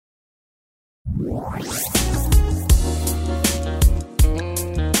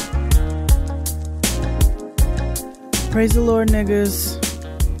Praise the Lord, niggas.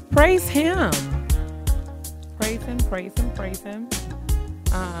 Praise him. Praise him, praise him, praise him.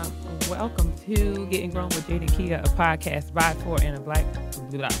 Welcome to Getting Grown with Jade and Kia, a podcast by, for, and about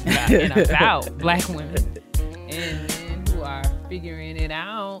black women and men who are figuring it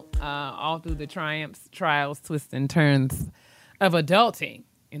out all through the triumphs, trials, twists, and turns of adulting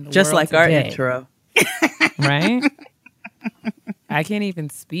in the Just world like today. our intro. Right? I can't even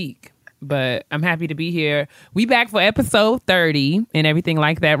speak, but I'm happy to be here. We back for episode 30 and everything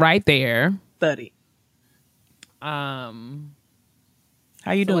like that right there. 30. How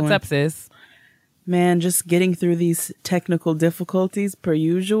you doing? What's up, sis? Man, just getting through these technical difficulties per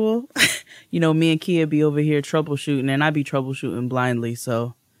usual. You know, me and Kia be over here troubleshooting, and I be troubleshooting blindly.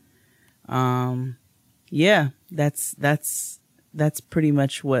 So, yeah, that's pretty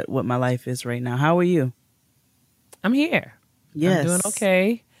much what my life is right now. How are you? I'm here. Yes. I'm doing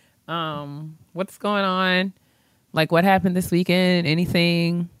okay. What's going on? Like, what happened this weekend?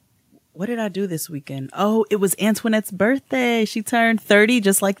 Anything? What did I do this weekend? Oh, it was Antoinette's birthday. She turned 30,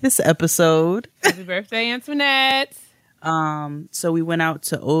 just like this episode. Happy birthday, Antoinette. So we went out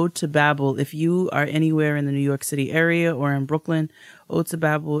to Ode to Babel. If you are anywhere in the New York City area or in Brooklyn, Ode to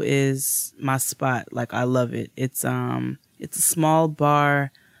Babel is my spot. Like, I love it. It's a small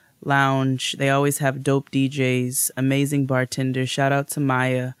bar lounge. They always have dope DJs, amazing bartenders. Shout out to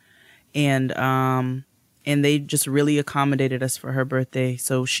Maya. And they just really accommodated us for her birthday.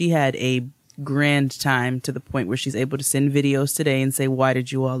 So she had a grand time to the point where she's able to send videos today and say, why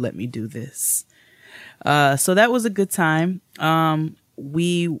did you all let me do this? So that was a good time.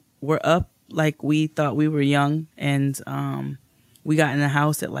 We were up like we thought we were young, and we got in the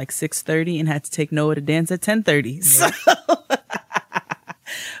house at like 6:30 and had to take Noah to dance at 10:30. So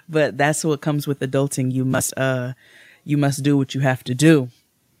but that's what comes with adulting. You must do what you have to do.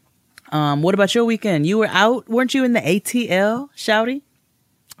 What about your weekend? You were out, weren't you, in the ATL, Shouty?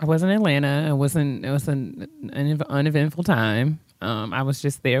 I was in Atlanta. It was an uneventful time. I was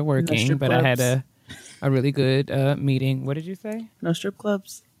just there working, but I had a really good meeting. What did you say? No strip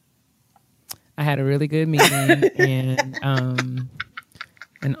clubs. I had a really good meeting and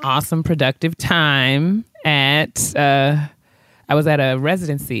an awesome, productive time at. I was at a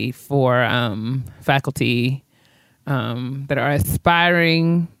residency for faculty that are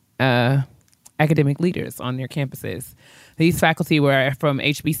aspiring academic leaders on their campuses. These faculty were from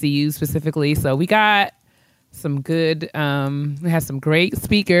HBCU specifically, so we got some good. We had some great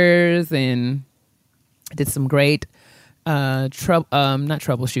speakers and did some great not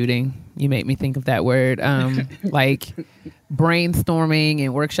troubleshooting. You make me think of that word. Like brainstorming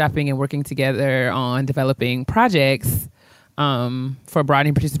and workshopping and working together on developing projects for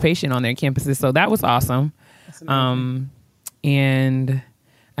broadening participation on their campuses. So that was awesome. And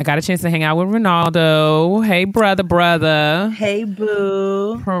I got a chance to hang out with Ronaldo. Hey, brother. Hey,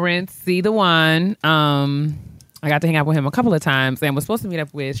 boo. Parency the one. I got to hang out with him a couple of times and was supposed to meet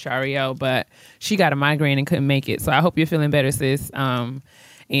up with Shariel, but she got a migraine and couldn't make it. So I hope you're feeling better, sis. And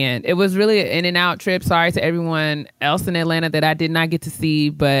it was really an in and out trip. Sorry to everyone else in Atlanta that I did not get to see,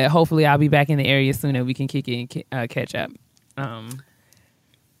 but hopefully I'll be back in the area soon and we can kick it and catch up.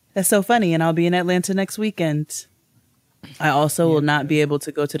 That's so funny. And I'll be in Atlanta next weekend. I also will not be able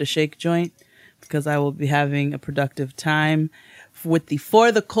to go to the Shake Joint because I will be having a productive time with the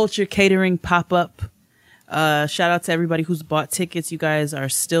For the Culture catering pop-up. Shout out to everybody who's bought tickets. You guys are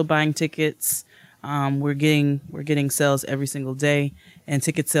still buying tickets. We're getting sales every single day, and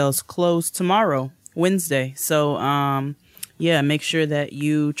ticket sales close tomorrow, Wednesday. So make sure that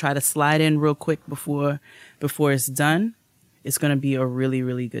you try to slide in real quick before it's done. It's going to be a really,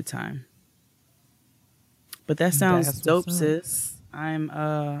 really good time. But that sounds dope, sis. I'm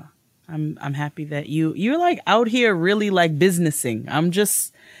happy that you're like out here really like businessing. I'm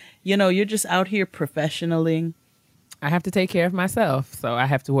just, you're just out here professionally. I have to take care of myself, so I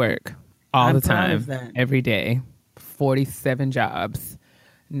have to work all the time, every day, 47 jobs,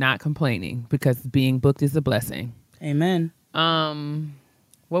 not complaining because being booked is a blessing. Amen.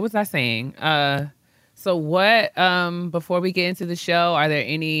 What was I saying? So what, before we get into the show, are there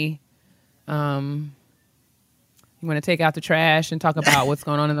any, you want to take out the trash and talk about what's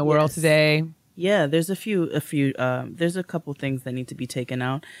going on in the world today? Yeah, there's there's a couple things that need to be taken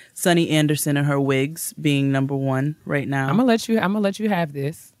out. Sunny Anderson and her wigs being number one right now. I'm gonna let you have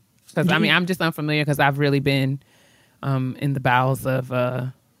this because I'm just unfamiliar because I've really been in the bowels of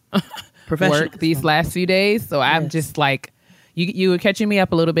work these last few days, so I'm just like You were catching me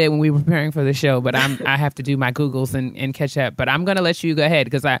up a little bit when we were preparing for the show, but I have to do my Googles and catch up. But I'm gonna let you go ahead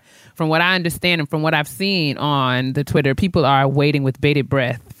because from what I understand and from what I've seen on the Twitter, people are waiting with bated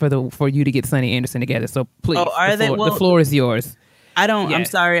breath for you to get Sunny Anderson together. So please, the floor is yours. I'm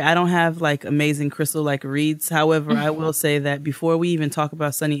sorry, I don't have like amazing crystal like reads. However, I will say that before we even talk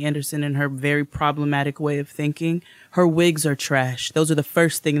about Sunny Anderson and her very problematic way of thinking, her wigs are trash. Those are the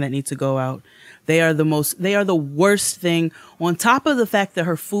first thing that need to go out. They are the worst thing, on top of the fact that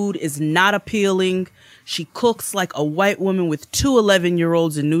her food is not appealing. She cooks like a white woman with two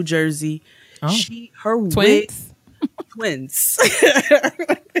 11-year-olds in New Jersey. Her wigs, twins.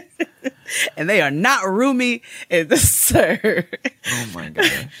 And they are not roomy, sir. Oh my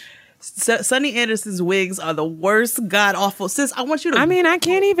God. Sunny Anderson's wigs are the worst, god awful. Sis, I want you to. I mean, I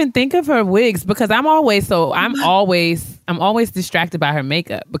can't even think of her wigs because I'm always distracted by her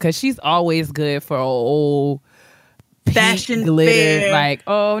makeup because she's always good for old fashion glitter, fair. like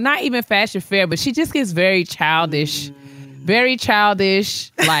not even fashion fair, but she just gets very childish,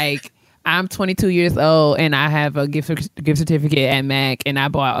 like. I'm 22 years old and I have a gift certificate at MAC and I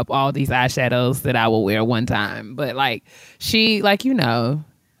bought up all these eyeshadows that I will wear one time. But like she, like, you know.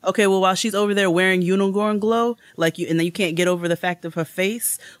 Okay, well, while she's over there wearing unicorn glow, and then you can't get over the fact of her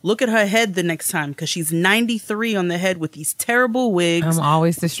face, look at her head the next time because she's 93 on the head with these terrible wigs. I'm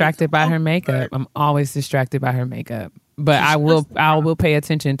always distracted by her makeup. But I will pay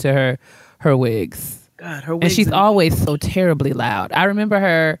attention to her wigs. God, her wigs. And she's always so terribly loud. I remember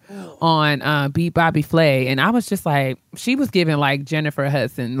her on Beat Bobby Flay, and I was just like, she was giving like Jennifer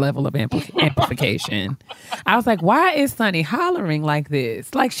Hudson level of amplification. I was like, why is Sunny hollering like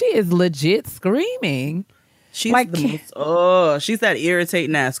this? Like, she is legit screaming. She's like she's that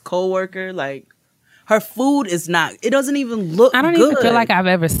irritating ass coworker. Like, her food is not. It doesn't even look. I don't good. even feel like I've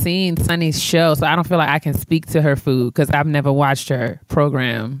ever seen Sunny's show, so I don't feel like I can speak to her food because I've never watched her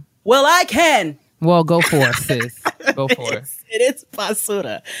program. Well, I can. Well, go for it, sis. Go for it. It is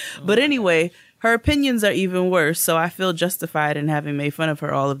basura. But anyway, her opinions are even worse. So I feel justified in having made fun of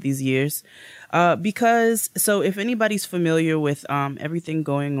her all of these years. Because if anybody's familiar with everything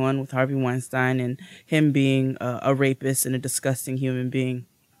going on with Harvey Weinstein and him being a rapist and a disgusting human being.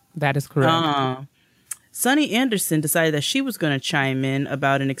 That is correct. Sunny Anderson decided that she was going to chime in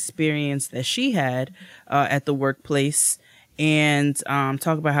about an experience that she had at the workplace. And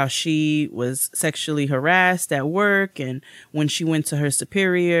talk about how she was sexually harassed at work. And when she went to her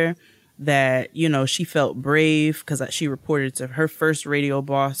superior, that, you know, she felt brave because she reported to her first radio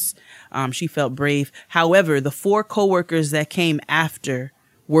boss. She felt brave. However, the 4 coworkers that came after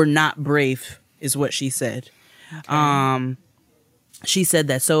were not brave, is what she said. Okay. She said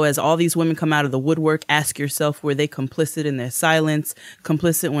that, so as all these women come out of the woodwork, ask yourself, were they complicit in their silence,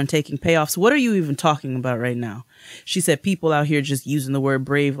 complicit when taking payoffs? What are you even talking about right now? She said people out here just using the word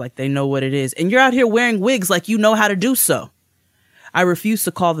brave like they know what it is. And you're out here wearing wigs like you know how to do so. I refuse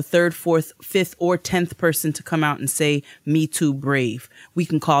to call the 3rd, 4th, 5th, or 10th person to come out and say, me too brave. We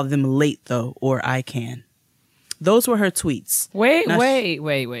can call them late, though, or I can. Those were her tweets. Wait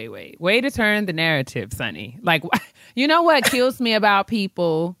to turn the narrative, Sunny. Like, you know what kills me about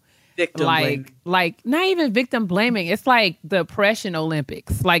people? Victim blaming. Like, not even victim blaming. It's like the oppression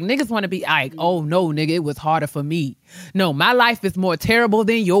Olympics. Like, niggas want to be like, oh, no, nigga, it was harder for me. No, my life is more terrible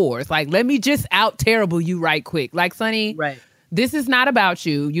than yours. Like, let me just out terrible you right quick. Like, Sunny, right. This is not about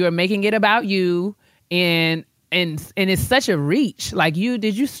you. You are making it about you. And it's such a reach. Like,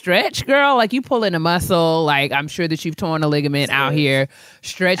 did you stretch, girl? Like, you pulling a muscle. Like, I'm sure that you've torn a ligament out here,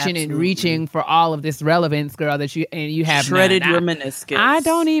 stretching and reaching for all of this relevance, girl, that you have shredded your meniscus. I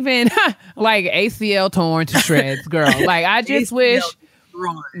don't even like ACL torn to shreds, girl. Like, I just wish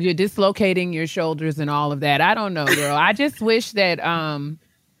you're dislocating your shoulders and all of that. I don't know, girl. I just wish that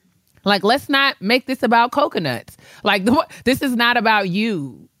like, let's not make this about coconuts. Like, this is not about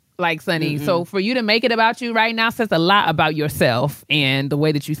you. Like, Sunny. Mm-hmm. So for you to make it about you right now says a lot about yourself and the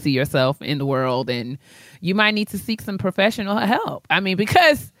way that you see yourself in the world. And you might need to seek some professional help. I mean,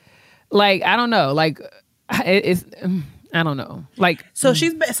 because, like, I don't know. Like, it's I don't know. Like, so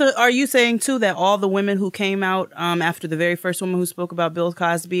are you saying too that all the women who came out after the very first woman who spoke about Bill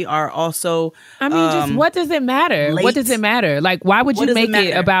Cosby are also? I mean, just what does it matter? Late? What does it matter? Like, why would you make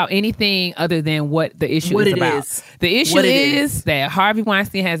it about anything other than what the issue is about? The issue is that Harvey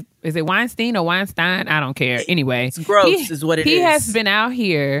Weinstein is it Weinstein or Weinstein? I don't care. Anyway, it's gross is what it is. He has been out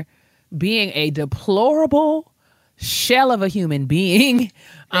here being a deplorable shell of a human being.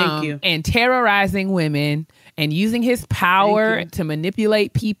 Thank you. And terrorizing women and using his power to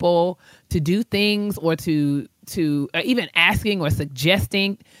manipulate people to do things or to even asking or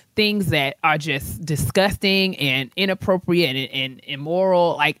suggesting things that are just disgusting and inappropriate and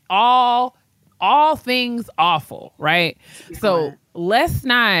immoral, like all things awful, right? So let's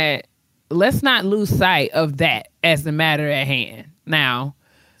not lose sight of that as the matter at hand. Now,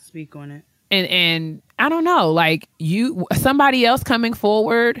 speak on it. And I don't know, like somebody else coming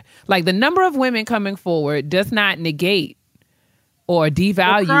forward, like the number of women coming forward does not negate or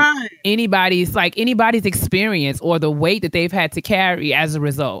devalue anybody's experience or the weight that they've had to carry as a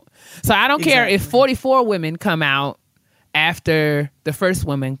result. So I don't care if 44 women come out after the first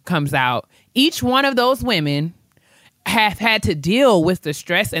woman comes out. Each one of those women have had to deal with the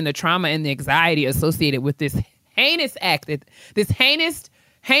stress and the trauma and the anxiety associated with this heinous act, this heinous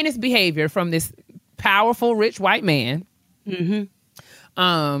behavior from this powerful, rich white man.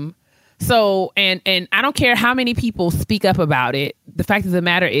 Mm-hmm. So, and I don't care how many people speak up about it. The fact of the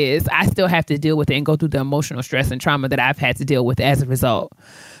matter is I still have to deal with it and go through the emotional stress and trauma that I've had to deal with as a result.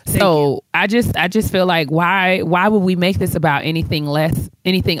 So I just feel like why would we make this about anything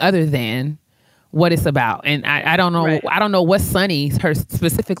other than what it's about? And I don't know. Right. I don't know what Sunny her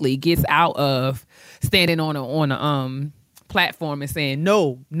specifically gets out of standing on a platform and saying,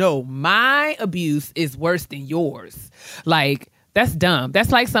 no, my abuse is worse than yours. Like, that's dumb.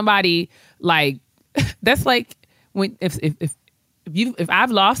 That's like somebody like, that's like when, if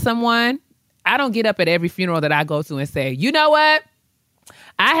I've lost someone, I don't get up at every funeral that I go to and say, you know what?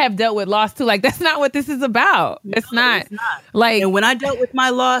 I have dealt with loss too. Like, that's not what this is about. No, it's not. Like, and when I dealt with my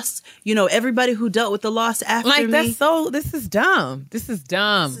loss, everybody who dealt with the loss after me, this is dumb. This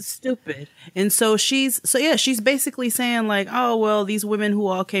is stupid. And so she's basically saying like, oh, well, these women who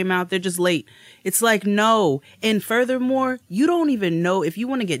all came out, they're just late. It's like, no. And furthermore, you don't even know, if you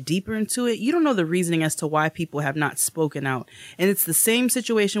want to get deeper into it, you don't know the reasoning as to why people have not spoken out. And it's the same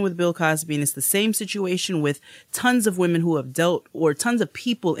situation with Bill Cosby, and it's the same situation with tons of women who have dealt, or tons of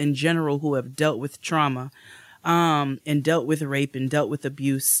people in general who have dealt with trauma, and dealt with rape and dealt with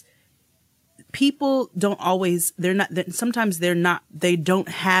abuse. People don't always, sometimes they don't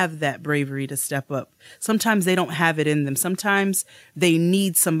have that bravery to step up. Sometimes they don't have it in them. Sometimes they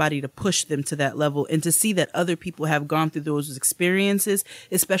need somebody to push them to that level, and to see that other people have gone through those experiences,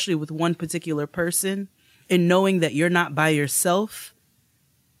 especially with one particular person, and knowing that you're not by yourself.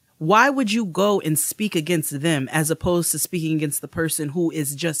 Why would you go and speak against them as opposed to speaking against the person who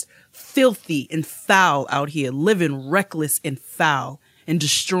is just filthy and foul out here, living reckless and foul and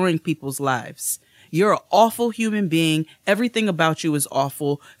destroying people's lives? You're an awful human being. Everything about you is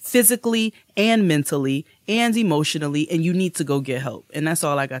awful, physically and mentally and emotionally, and you need to go get help. And that's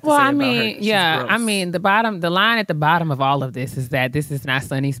all I got to say about her. Yeah, I mean, the line at the bottom of all of this is that this is not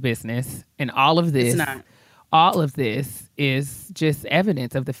Sunny's business, and all of this is just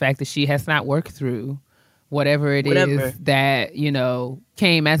evidence of the fact that she has not worked through whatever it is that,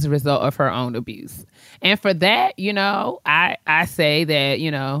 came as a result of her own abuse. And for that, I say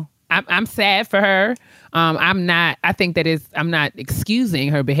that, I'm sad for her. I'm not excusing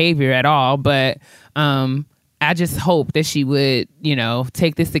her behavior at all, but I just hope that she would,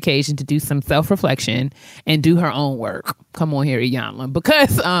 take this occasion to do some self-reflection and do her own work. Come on here, Iyanla,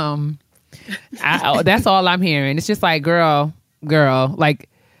 because that's all I'm hearing. It's just like, girl, like,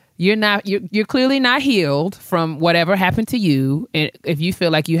 you're clearly not healed from whatever happened to you. And if you feel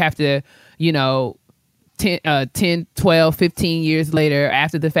like you have to, 10, 12, 15 years later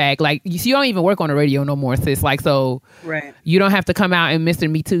after the fact, like, you don't even work on the radio no more, sis. Like, so right. You don't have to come out and Mr.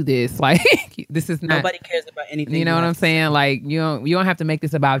 Me Too this. Like, this is not. Nobody cares about anything. You know what I'm saying? Like, you don't have to make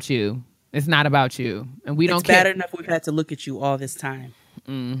this about you. It's not about you. And we don't care. It's bad enough we've had to look at you all this time.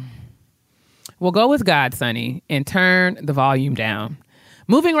 Well, go with God, Sonny, and turn the volume down.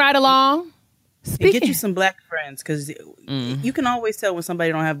 Moving right along. And get you some black friends, because you can always tell when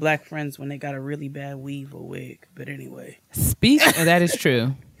somebody don't have black friends when they got a really bad weave or wig. But anyway. That is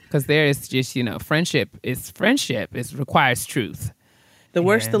true. Because there is just, friendship. It requires truth. The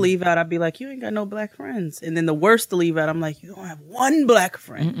worst to leave out, I'd be like, you ain't got no black friends. And then the worst to leave out, I'm like, you don't have one black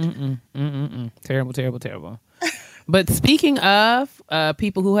friend. Terrible, terrible, terrible. But speaking of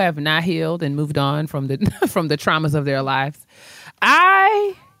people who have not healed and moved on from the from the traumas of their lives,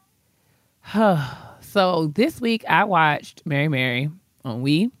 so this week I watched Mary Mary on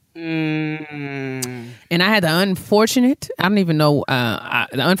We. And I had the unfortunate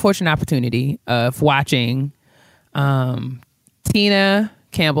opportunity of watching Tina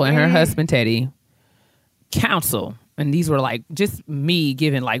Campbell and her husband Teddy counsel. And these were like just me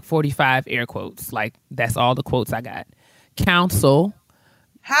giving like 45 air quotes. Like, that's all the quotes I got. Counsel.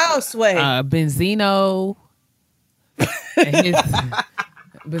 Houseway. Benzino.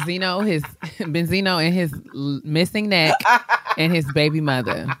 Benzino and his missing neck and his baby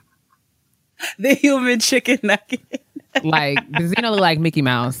mother. The human chicken nugget. Like Benzino look like Mickey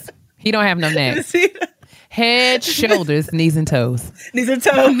Mouse. He don't have no neck. Head, shoulders, knees and toes. Knees and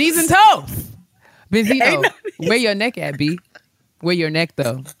toes. Knees and toes. Benzino, where your neck at, B? Where your neck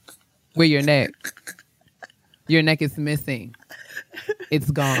though? Where your neck? Your neck is missing. It's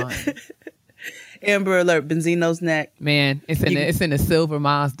gone. Amber Alert, Benzino's neck. Man, it's in a silver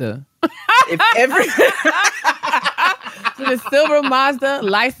Mazda. If every The silver Mazda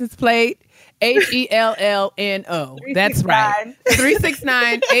license plate HELLNO. That's right.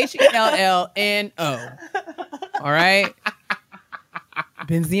 369 HELLNO. All right.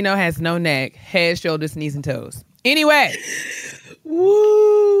 Benzino has no neck, head, shoulders, knees, and toes. Anyway.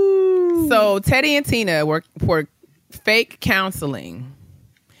 Woo. So Teddy and Tina were fake counseling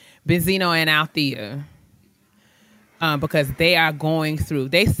Benzino and Althea because they are going through.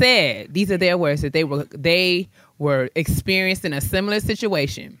 They said, these are their words, that they were experiencing a similar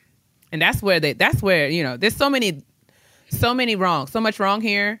situation. And that's where there's so much wrong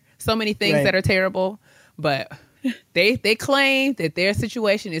here, so many things that are terrible, but they claim that their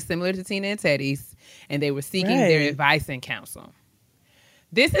situation is similar to Tina and Teddy's, and they were seeking their advice and counsel.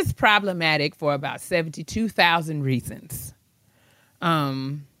 This is problematic for about 72,000 reasons.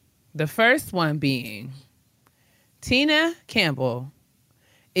 The first one being Tina Campbell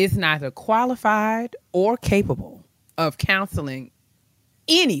is neither qualified or capable of counseling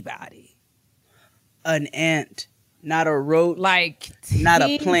anybody. An ant, not a roach, not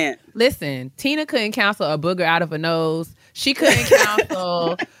a plant. Listen, Tina couldn't counsel a booger out of a nose. She couldn't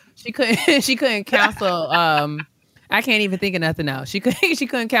counsel. She couldn't counsel. I can't even think of nothing else. She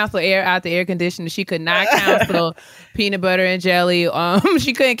couldn't counsel air out the air conditioner. She could not counsel peanut butter and jelly.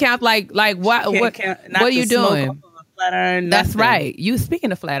 She couldn't count what are you doing? Flat iron, that's right. You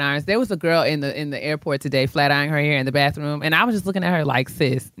speaking of flat irons, there was a girl in the airport today flat ironing her hair in the bathroom, and I was just looking at her like,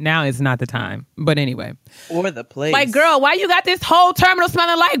 sis, now is not the time. But anyway, or the place. Like, girl, why you got this whole terminal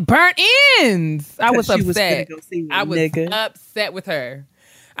smelling like burnt ends? I was upset. I was upset with her.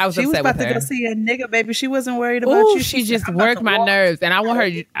 She was about to go see a nigga, baby. She wasn't worried about you. She just worked my nerves, and I want her.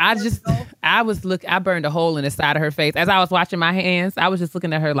 I burned a hole in the side of her face as I was washing my hands. I was just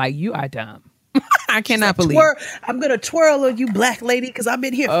looking at her like, you are dumb. I cannot believe. I'm gonna twirl on you, black lady, because I've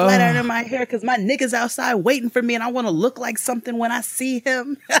been here flat ironing my hair because my nigga's outside waiting for me, and I want to look like something when I see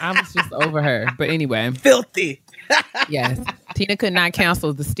him. I was just over her, but anyway, filthy. Yes, Tina could not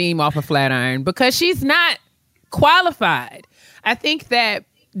cancel the steam off a flat iron because she's not qualified. I think that.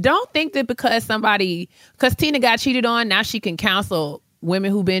 Don't think that because Tina got cheated on, now she can counsel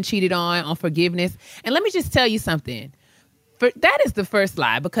women who've been cheated on forgiveness. And let me just tell you something. That is the first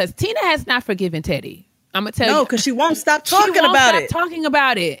lie, because Tina has not forgiven Teddy. I'm going to tell you. No, because she won't stop talking about it. Talking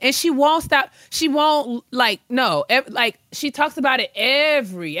about it. And she won't stop. She won't, she talks about it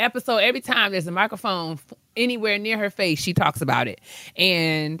every episode. Every time there's a microphone anywhere near her face, she talks about it.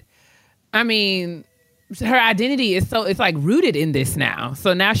 And, I mean, her identity is it's like rooted in this now.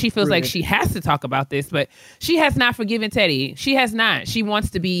 So now she feels like she has to talk about this, but she has not forgiven Teddy. She has not. She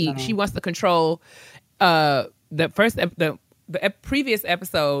wants to she wants to control the previous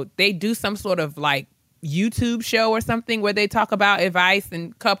episode. They do some sort of like YouTube show or something where they talk about advice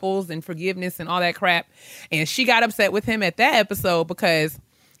and couples and forgiveness and all that crap. And she got upset with him at that episode because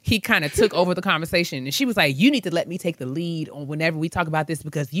he kind of took over the conversation, and she was like, you need to let me take the lead on whenever we talk about this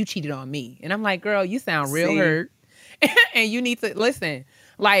because you cheated on me. And I'm like, girl, you sound real hurt and you need to listen.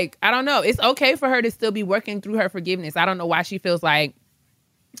 Like, I don't know. It's okay for her to still be working through her forgiveness. I don't know why she feels like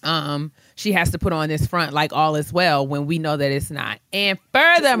she has to put on this front like all is well when we know that it's not. And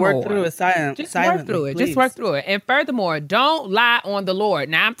furthermore, work through it silently. Just work through it. And furthermore, don't lie on the Lord.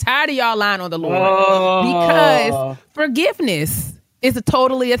 Now, I'm tired of y'all lying on the Lord because forgiveness is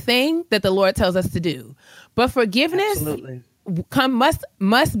totally a thing that the Lord tells us to do. But forgiveness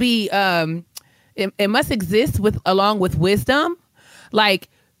must be it must exist along with wisdom. Like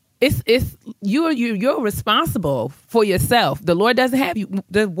you're responsible for yourself. The Lord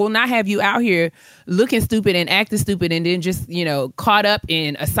will not have you out here looking stupid and acting stupid and then just, caught up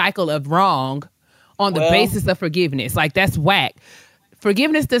in a cycle of wrong on the basis of forgiveness. Like, that's whack.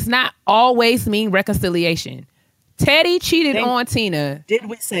 Forgiveness does not always mean reconciliation. Teddy cheated on Tina. Did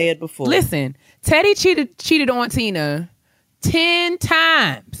we say it before? Listen, Teddy cheated on Tina 10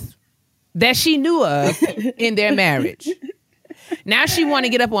 times that she knew of in their marriage. Now she want to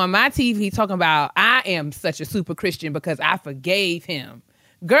get up on my TV talking about, I am such a super Christian because I forgave him.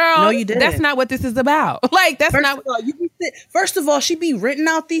 Girl, no, you didn't. That's not what this is about. Like, that's First of all, she be renting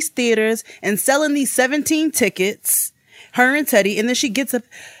out these theaters and selling these 17 tickets, her and Teddy, and then she gets up.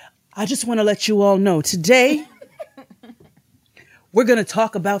 I just want to let you all know today we're going to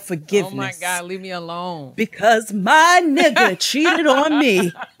talk about forgiveness. Oh my God, leave me alone. Because my nigga cheated on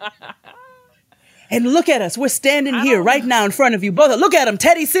me. And look at us. We're standing here right now in front of you both. Look at him,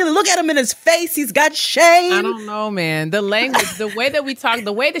 Teddy Seeley. Look at him in his face. He's got shame. I don't know, man. The language, the way that we talk,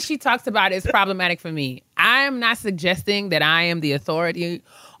 the way that she talks about it is problematic for me. I am not suggesting that I am the authority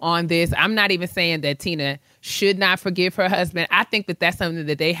on this. I'm not even saying that Tina should not forgive her husband. I think that that's something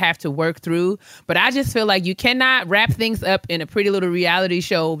that they have to work through. But I just feel like you cannot wrap things up in a Pretty Little reality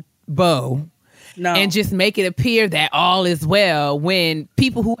show bow. No. And just make it appear that all is well when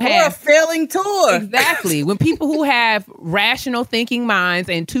people who have a failing tour. Exactly. When people who have rational thinking minds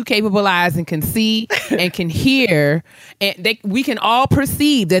and two capable eyes and can see and can hear, and we can all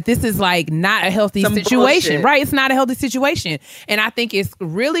perceive that this is like not a healthy situation, bullshit. Right? It's not a healthy situation. And I think it's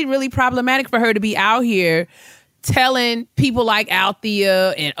really, really problematic for her to be out here telling people like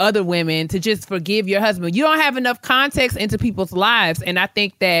Althea and other women to just forgive your husband. You don't have enough context into people's lives. And I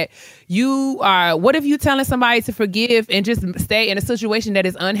think that what if you telling somebody to forgive and just stay in a situation that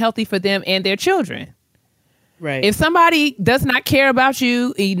is unhealthy for them and their children? Right. If somebody does not care about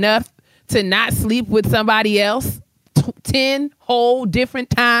you enough to not sleep with somebody else 10 whole different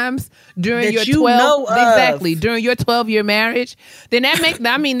times during your 12-year marriage, then that makes,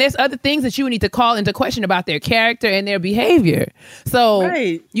 I mean, there's other things that you need to call into question about their character and their behavior. So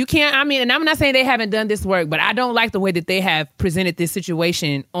you can't, I mean, and I'm not saying they haven't done this work, but I don't like the way that they have presented this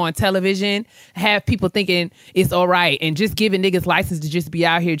situation on television, have people thinking it's all right and just giving niggas license to just be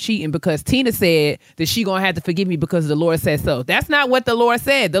out here cheating because Tina said that she gonna have to forgive me because the Lord said so. That's not what the Lord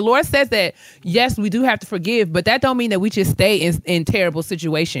said. The Lord says that, yes, we do have to forgive, but that don't mean that we just stay in terrible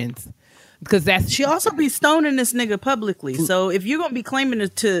situations, because she also be stoning this nigga publicly. So if you're gonna be claiming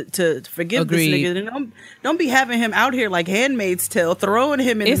to forgive this nigga, then don't be having him out here like Handmaid's Tale, throwing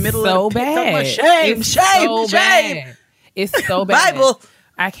him in the middle of the bad. Shame. It's so bad. Bible.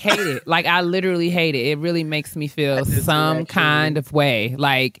 I hate it. Like, I literally hate it. It really makes me feel some kind of way.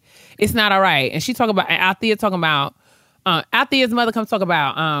 Like, it's not all right. And she talking about Althea talking about Althea's mother comes talk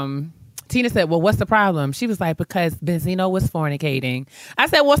about Tina said, well, what's the problem? She was like, because Benzino was fornicating. I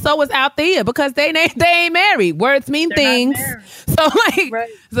said, well, so was Althea, because they ain't married. Words mean things. So, like,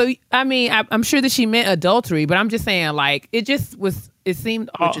 so, I mean, I'm sure that she meant adultery, but I'm just saying, like, it just was, it seemed...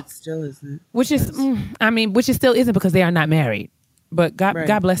 Which it still isn't. Which it still isn't, because they are not married. But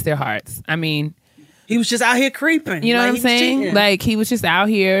God bless their hearts. I mean... He was just out here creeping. You know what I'm saying? Cheating. Like, he was just out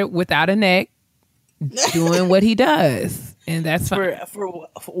here without a neck, doing what he does. And that's fine.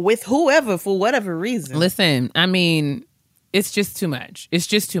 With whoever, for whatever reason. Listen, I mean, it's just too much. It's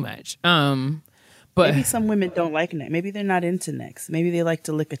just too much. But maybe some women don't like neck. Maybe they're not into necks. Maybe they like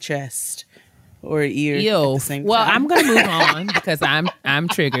to lick a chest or an ear at the same time. I'm gonna move on because I'm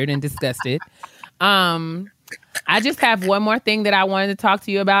triggered and disgusted. I just have one more thing that I wanted to talk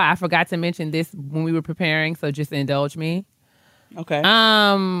to you about. I forgot to mention this when we were preparing, so just indulge me. Okay.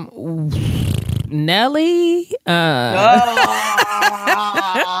 Nelly.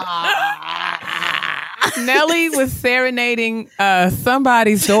 Nelly was serenading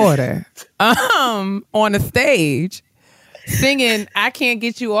somebody's daughter on a stage, singing "I Can't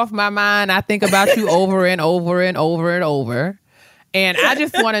Get You Off My Mind. I Think About You Over and Over and Over and Over." And I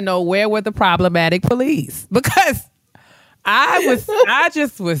just want to know, where were the problematic police? Because I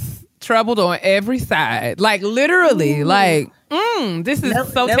just was troubled on every side. Like, literally, like, this is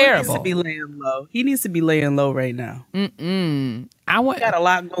so terrible. Needs to be laying low. He needs to be laying low right now. He got a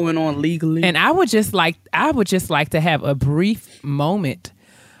lot going on legally. And I would just like to have a brief moment,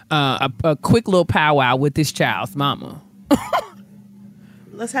 a quick little powwow with this child's mama.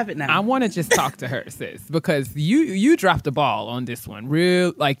 Let's have it now. I want to just talk to her, sis, because you dropped the ball on this one.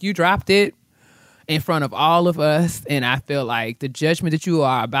 You dropped it in front of all of us, and I feel like the judgment that you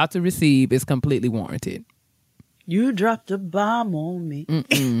are about to receive is completely warranted. You dropped a bomb on me,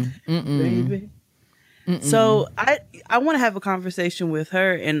 baby. So I want to have a conversation with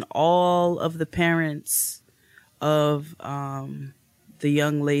her and all of the parents of the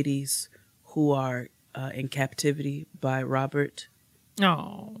young ladies who are in captivity by Robert.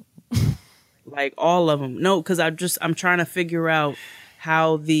 Oh, like all of them. No, because I'm trying to figure out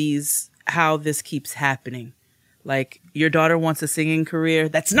how this keeps happening. Like, your daughter wants a singing career.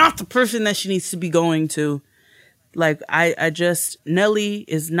 That's not the person that she needs to be going to. Like, Nelly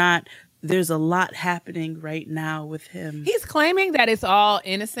is not, there's a lot happening right now with him. He's claiming that it's all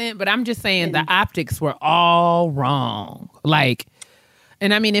innocent, but I'm just saying the optics were all wrong. Like,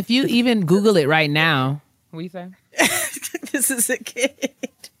 and I mean, if you even Google it right now, what do you say? This is a kid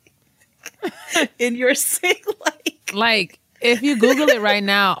in your sing, like If you Google it right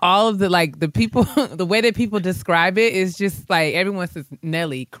now, all of the people, the way that people describe it is just like everyone says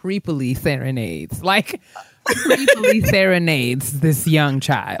Nelly creepily serenades, like creepily serenades this young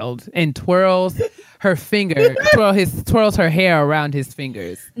child and twirls her finger, twirls her hair around his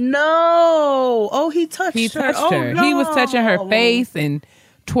fingers. No, oh, he touched her. Oh, no. He was touching her face and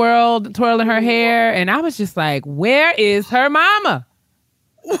twirling her hair, and I was just like, "Where is her mama?"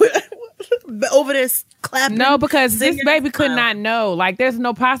 Over there clapping. No, because this baby could not know. Like, there's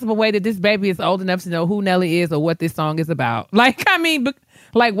no possible way that this baby is old enough to know who Nelly is or what this song is about. Like, I mean,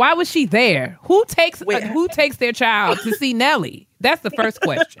 like, why was she there? Who takes their child to see Nelly? That's the first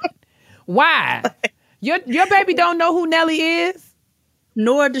question. Why? Your baby don't know who Nelly is?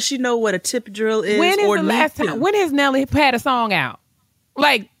 Nor does she know what a tip drill is. When is the last time? When has Nelly had a song out?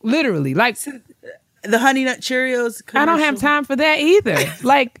 Like, literally, like the Honey Nut Cheerios commercial. I don't have time for that either.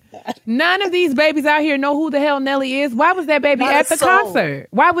 Like, none of these babies out here know who the hell Nelly is. Why was that baby at the concert?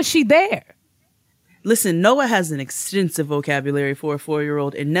 Why was she there? Listen, Noah has an extensive vocabulary for a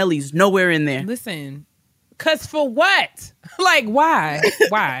 4-year-old, and Nelly's nowhere in there. Listen, cause for what? Like, why?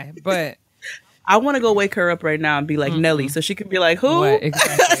 Why? But I want to go wake her up right now and be like Nelly, so she can be like, "Who?" What?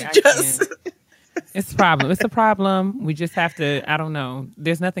 Exactly. It's a problem. It's a problem. We just have to. I don't know.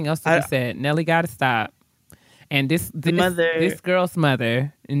 There's nothing else to be said. Nelly got to stop. And this girl's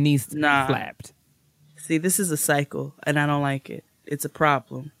mother needs to be slapped. See, this is a cycle, and I don't like it. It's a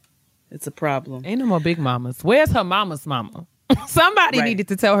problem. It's a problem. Ain't no more big mamas. Where's her mama's mama? Somebody needed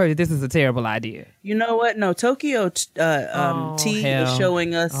to tell her that this is a terrible idea. You know what? No, Tokyo T is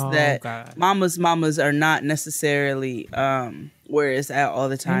showing us that mamas are not necessarily where it's at all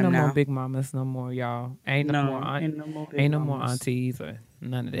the time. Ain't no now. more big mamas no more, y'all. Ain't no more aunties or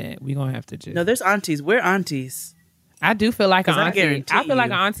none of that. We gonna have to just. No, there's aunties. We're aunties. I do feel like an auntie. I feel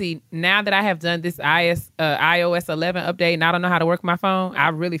like an auntie now that I have done this iOS 11 update and I don't know how to work my phone. I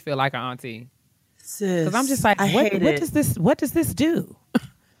really feel like an auntie. Because I'm just like, what does this do?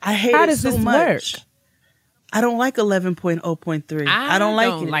 I hate How it does so this much. work? I don't like 11.0.3. I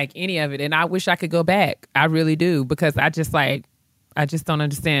don't like any of it, and I wish I could go back. I really do, because I just don't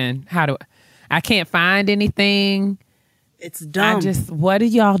understand I can't find anything. It's dumb. What are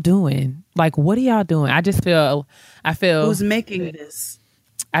y'all doing? Like, what are y'all doing? I feel who's making this?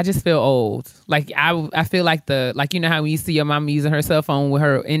 I just feel old. Like I feel like you know how when you see your mom using her cell phone with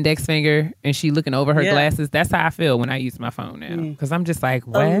her index finger and she looking over her glasses. That's how I feel when I use my phone now. Because I'm just like,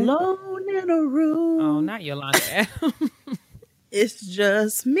 what? Alone in a room. Oh, not Yolanda. It's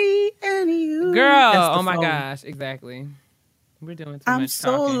just me and you, girl. Oh my gosh, exactly. We're doing too much talking. I'm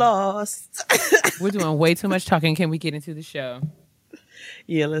so lost. We're doing way too much talking. Can we get into the show?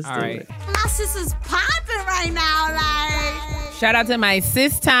 Yeah, let's do it. My sister's popping right now, like. Shout out to my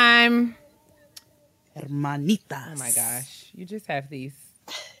sis time. Hermanitas. Oh my gosh. You just have these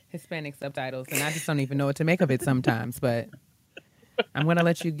Hispanic subtitles and I just don't even know what to make of it sometimes, but I'm going to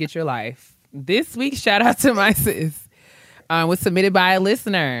let you get your life. This week's shout out to my sis was submitted by a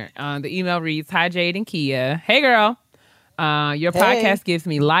listener. The email reads, "Hi Jade and Kia. Hey girl. Your podcast gives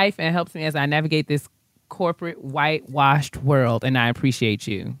me life and helps me as I navigate this corporate whitewashed world, and I appreciate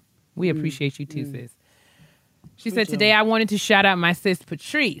you." We appreciate you too, sis. She said, "Today I wanted to shout out my sis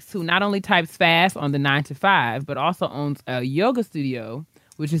Patrice, who not only types fast on the 9 to 5, but also owns a yoga studio,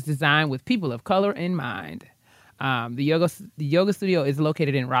 which is designed with people of color in mind. The yoga studio is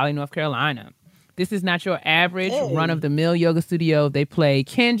located in Raleigh, North Carolina. This is not your average run-of-the-mill yoga studio. They play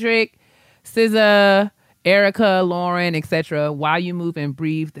Kendrick, SZA, Erica, Lauren, etc. while you move and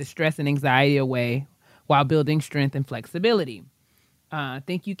breathe the stress and anxiety away while building strength and flexibility.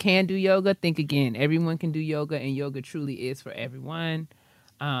 Think you can do yoga? Think again. Everyone can do yoga, and yoga truly is for everyone."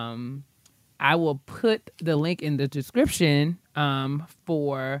 I will put the link in the description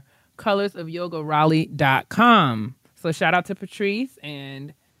for colorsofyogaraleigh.com. So shout out to Patrice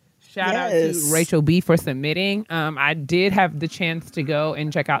and shout out to Rachel B for submitting. I did have the chance to go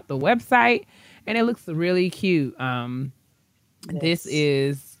and check out the website, and it looks really cute. This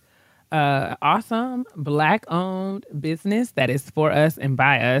is awesome Black-owned business that is for us and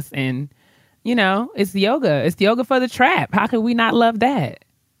by us, and you know, it's yoga. It's yoga for the trap. How can we not love that?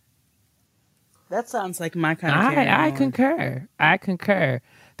 That sounds like my kind of thing. I concur.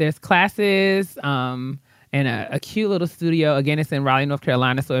 There's classes and a cute little studio. Again, it's in Raleigh, North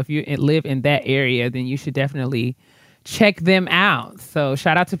Carolina. So if you live in that area, then you should definitely check them out. So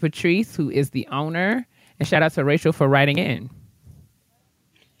shout out to Patrice, who is the owner, and shout out to Rachel for writing in.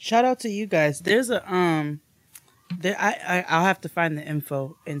 Shout out to you guys. There's a I'll have to find the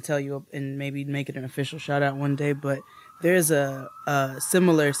info and tell you and maybe make it an official shout out one day, but there's a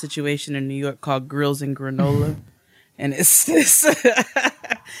similar situation in New York called Grills and Granola. and it's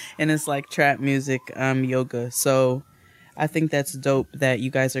and it's like trap music, yoga. So I think that's dope that you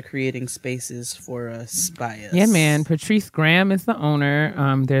guys are creating spaces for us by us. Yeah, man. Patrice Graham is the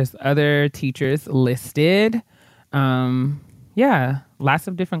owner. There's other teachers listed. Yeah, lots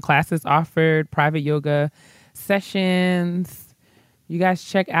of different classes offered, private yoga sessions. You guys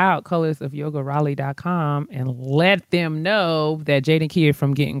check out colorsofyogaraleigh.com and let them know that Jaden Kier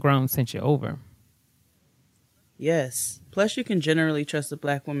from Getting Grown sent you over. Yes. Plus, you can generally trust a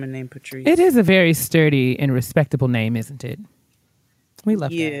black woman named Patrice. It is a very sturdy and respectable name, isn't it? We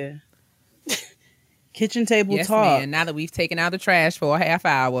love that. Yeah. Kitchen table Yes, talk. man. Now that we've taken out the trash for a half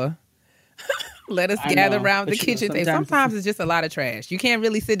hour, let us I gather know, around but the you know, kitchen table. sometimes Sometimes it's just a lot of trash. You can't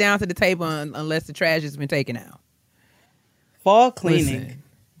really sit down to the table unless the trash has been taken out. Fall cleaning. Listen,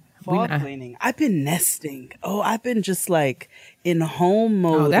 Fall cleaning. I've been nesting. Oh, I've been just like in home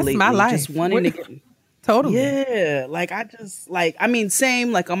mode that's lately. my life. Just wanting to get... Totally. Yeah. Like, I just, like, I mean,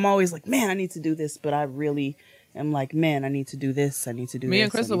 same. Like, I'm always like, man, I need to do this. But I really am like, man, I need to do this. I need to do this. Me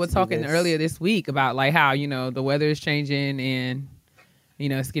and Crystal were talking earlier this week about like how, you know, the weather is changing and, you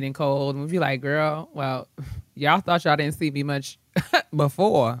know, it's getting cold. And we'd be like, girl, well, y'all thought y'all didn't see me much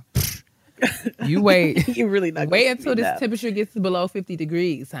before. You wait. You really not wait until this temperature gets below 50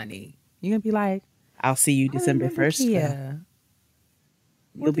 degrees, honey. You're going to be like, I'll see you December 1st. Yeah.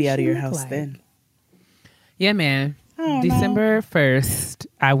 You'll be out of your house then. Yeah, man. Oh, December 1st,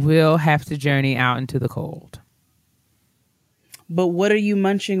 I will have to journey out into the cold. But what are you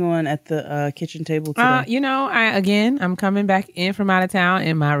munching on at the kitchen table today? You know, I'm coming back in from out of town,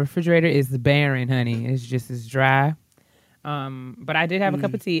 and my refrigerator is barren, honey. It's just as dry. But I did have a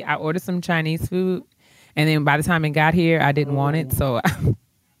cup of tea. I ordered some Chinese food, and then by the time it got here, I didn't want it, so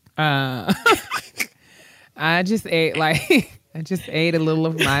I just ate a little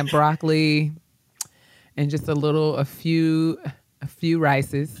of my broccoli and just a few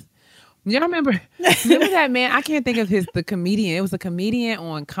rices. Y'all remember that man? I can't think of the comedian. It was a comedian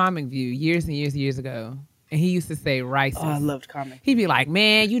on Comic View years and years ago, and he used to say rices. Oh, I loved Comic. He'd be like,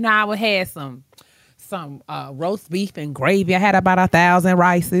 man, you know, I would have some roast beef and gravy. I had about 1,000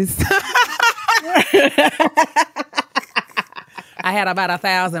 rices. I had about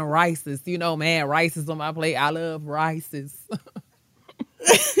 1,000 rices. You know, man, rices on my plate. I love rices.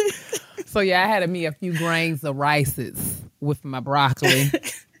 So yeah, I had me a few grains of rices with my broccoli.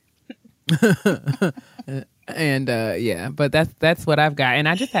 And yeah, but that's what I've got. And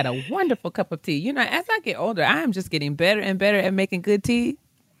I just had a wonderful cup of tea. You know, as I get older, I am just getting better and better at making good tea.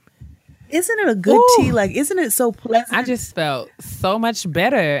 Isn't it a good tea? Like, isn't it so pleasant? I just felt so much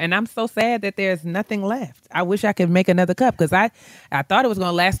better, and I'm so sad that there's nothing left. I wish I could make another cup because I thought it was going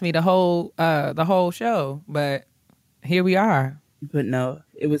to last me the whole show, but here we are. But no,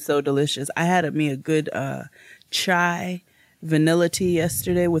 it was so delicious. I had me a good chai vanilla tea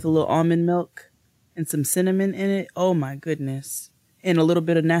yesterday with a little almond milk and some cinnamon in it. Oh my goodness. And a little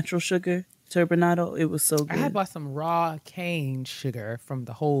bit of natural sugar, turbinado. It was so good. I had bought some raw cane sugar from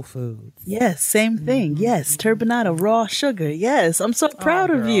the Whole Foods. Yes, same thing. Yes, turbinado, raw sugar. Yes, I'm so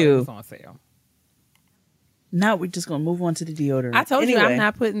proud of you. It was on sale. Now we're just going to move on to the deodorant. I told you I'm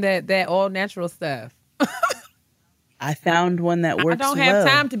not putting that all natural stuff. I found one that works well. I don't have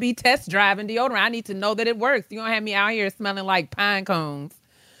time to be test driving deodorant. I need to know that it works. You're going to have me out here smelling like pine cones,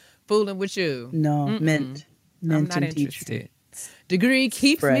 fooling with you. No, mint. I'm not and interested. Degree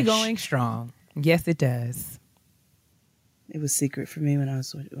keeps me going strong. Yes, it does. It was secret for me when I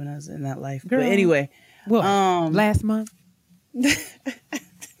was in that life. Girl, but anyway, last month.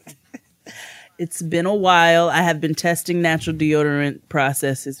 It's been a while. I have been testing natural deodorant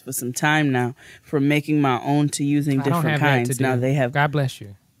processes for some time now, from making my own to using different kinds. Now they have. God bless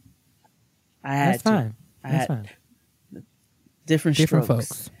you. I had That's fine. That's fine. Different strokes.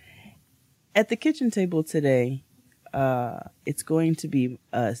 Folks. At the kitchen table today, it's going to be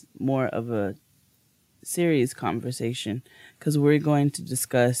more of a serious conversation because we're going to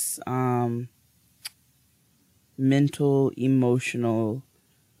discuss mental, emotional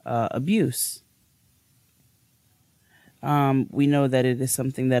abuse. We know that it is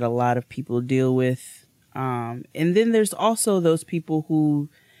something that a lot of people deal with. And then there's also those people who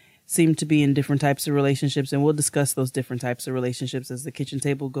seem to be in different types of relationships, and we'll discuss those different types of relationships as the kitchen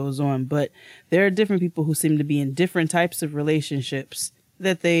table goes on. But there are different people who seem to be in different types of relationships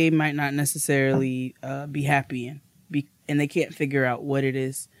that they might not necessarily be happy in, and they can't figure out what it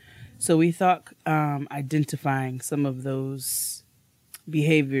is. So we thought identifying some of those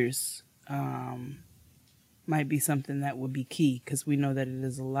behaviors might be something that would be key, because we know that it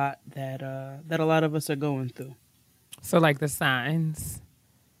is a lot that a lot of us are going through. So like the signs.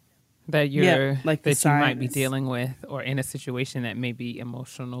 that you're like that you might be signs. dealing with, or in a situation that may be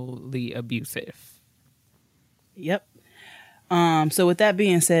emotionally abusive. Yep. So with that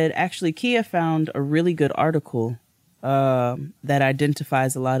being said, actually, Kia found a really good article that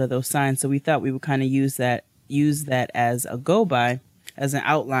identifies a lot of those signs. So we thought we would kind of use that as a go by, as an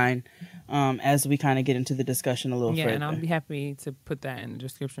outline, as we kind of get into the discussion a little further. And I'll be happy to put that in the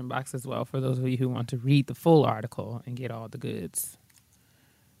description box as well for those of you who want to read the full article and get all the goods.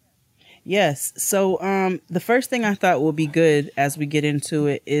 Yes. So the first thing I thought will be good as we get into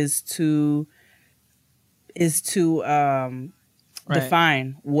it is to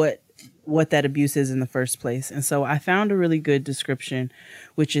define what that abuse is in the first place. And so I found a really good description,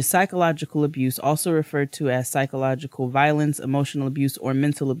 which is psychological abuse, also referred to as psychological violence, emotional abuse, or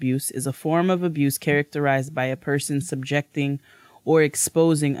mental abuse, is a form of abuse characterized by a person subjecting or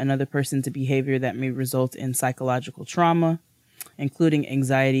exposing another person to behavior that may result in psychological trauma, including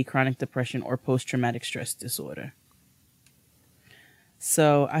anxiety, chronic depression, or post-traumatic stress disorder.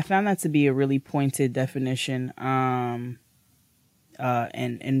 So I found that to be a really pointed definition, and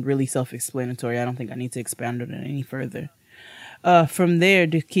really self-explanatory. I don't think I need to expand on it any further. From there,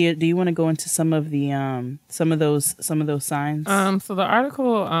 do you want to go into some of the some of those signs? So the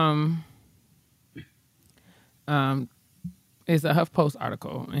article is a HuffPost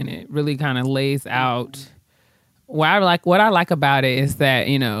article, and it really kind of lays out what I like about it is that,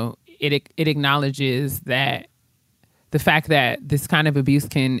 you know, it acknowledges that the fact that this kind of abuse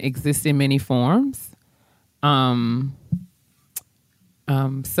can exist in many forms.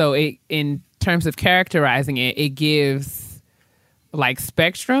 So it, in terms of characterizing it, it gives like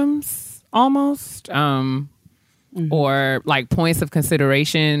spectrums almost, or like points of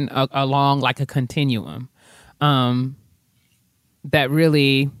consideration along like a continuum, that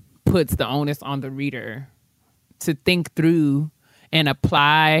really puts the onus on the reader to think through and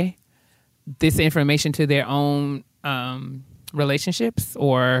apply this information to their own relationships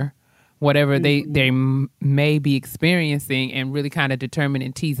or whatever they may be experiencing, and really kind of determine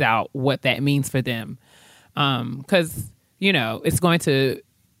and tease out what that means for them. Because, you know, it's going to,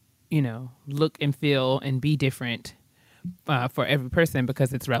 you know, look and feel and be different for every person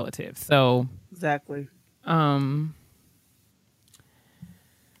because it's relative. So Exactly.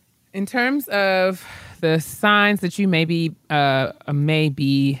 In terms of the signs that you may be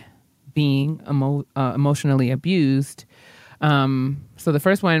being emotionally abused, so the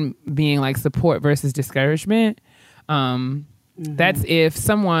first one being like support versus discouragement. That's if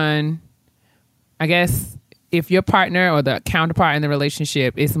someone, I guess, if your partner or the counterpart in the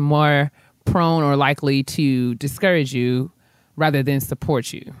relationship is more prone or likely to discourage you rather than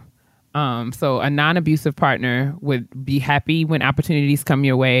support you. So a non-abusive partner would be happy when opportunities come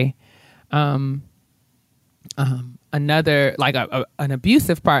your way. Another, like an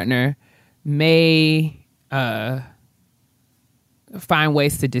abusive partner may find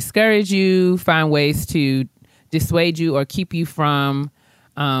ways to discourage you, find ways to dissuade you or keep you from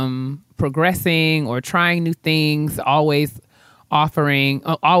progressing or trying new things, always offering,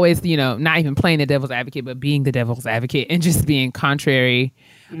 always, you know, not even playing the devil's advocate, but being the devil's advocate and just being contrary,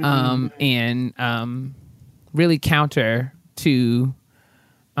 and really counter to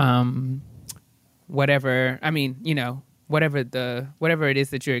whatever, I mean, you know, whatever it is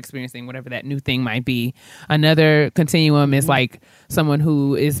that you're experiencing, whatever that new thing might be. Another continuum is like someone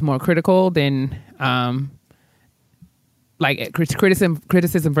who is more critical than, like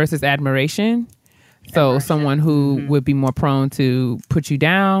criticism versus admiration. So someone who would be more prone to put you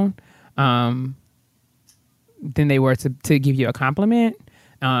down than they were to give you a compliment.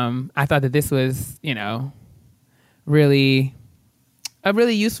 I thought that this was, you know, a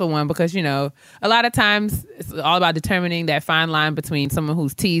really useful one because, you know, a lot of times it's all about determining that fine line between someone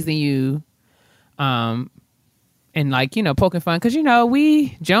who's teasing you and, like, you know, poking fun. Because, you know,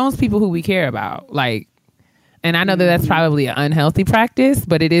 we Jones people who we care about, like, and I know that that's probably an unhealthy practice,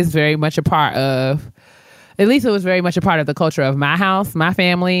 but it is very much a part of, at least it was very much a part of the culture of my house, my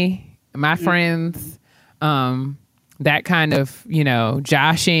family, my friends, that kind of, you know,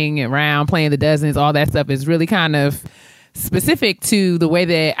 joshing around, playing the dozens, all that stuff is really kind of specific to the way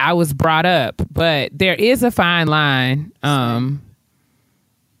that I was brought up. But there is a fine line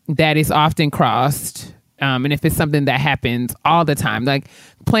that is often crossed. And if it's something that happens all the time, like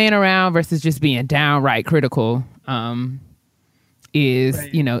playing around versus just being downright critical, is,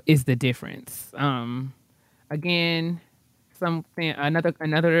 right, you know, is the difference. Again,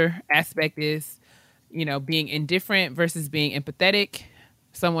 another aspect is, you know, being indifferent versus being empathetic.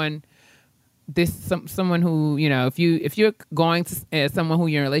 Someone someone who, if you're going to someone who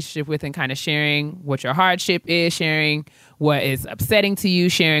you're in a relationship with and kind of sharing what your hardship is, sharing what is upsetting to you,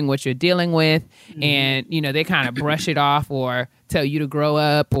 sharing what you're dealing with, and they kind of brush it off or tell you to grow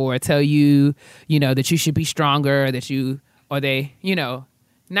up or tell you that you should be stronger,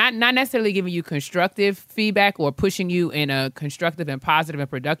 not necessarily giving you constructive feedback or pushing you in a constructive and positive and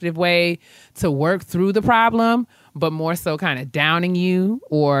productive way to work through the problem, but more so kind of downing you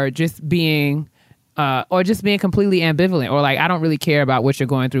or just being completely ambivalent or like, I don't really care about what you're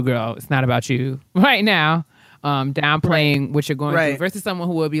going through, girl. It's not about you right now. Downplaying what you're going through versus someone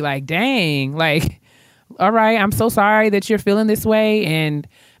who will be like, dang, like, all right, I'm so sorry that you're feeling this way, and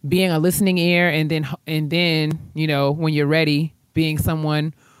being a listening ear, and then when you're ready, being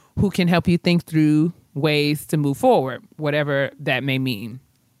someone who can help you think through ways to move forward, whatever that may mean.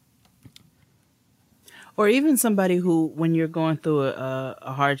 Or even somebody who, when you're going through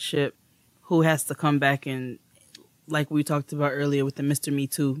a hardship, who has to come back and, like we talked about earlier with the Mr. Me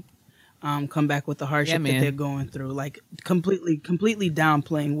Too, come back with the hardship that they're going through, like completely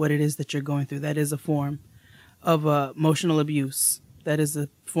downplaying what it is that you're going through. That is a form of emotional abuse. That is a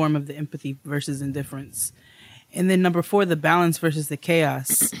form of the empathy versus indifference. And then number 4, the balance versus the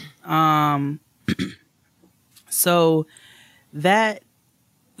chaos. So that,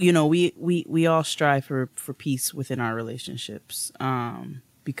 we all strive for peace within our relationships,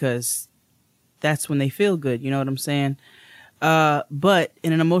 because that's when they feel good. You know what I'm saying? But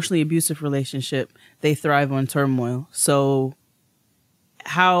in an emotionally abusive relationship, they thrive on turmoil. So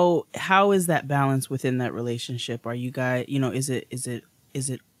how is that balance within that relationship? Are you guys, is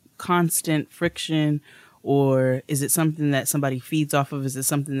it constant friction? Or is it something that somebody feeds off of? Is it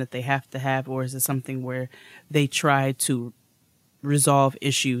something that they have to have? Or is it something where they try to resolve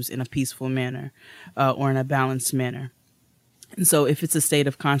issues in a peaceful manner or in a balanced manner? And so if it's a state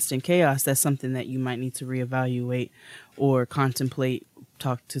of constant chaos, that's something that you might need to reevaluate or contemplate,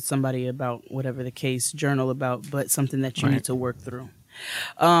 talk to somebody about, whatever the case, journal about, but something that you need to work through.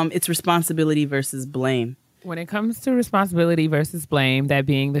 It's responsibility versus blame. When it comes to responsibility versus blame, that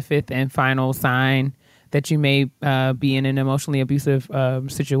being the 5th and final sign that you may be in an emotionally abusive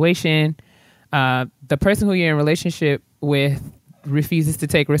situation, the person who you're in a relationship with refuses to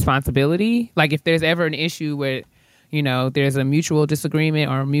take responsibility. Like if there's ever an issue where, there's a mutual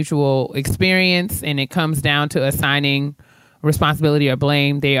disagreement or a mutual experience and it comes down to assigning responsibility or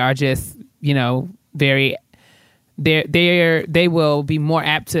blame, they are just, they will be more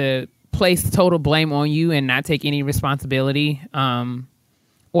apt to place total blame on you and not take any responsibility,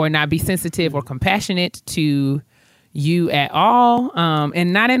 or not be sensitive or compassionate to you at all,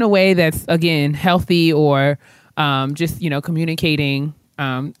 and not in a way that's, again, healthy or just, communicating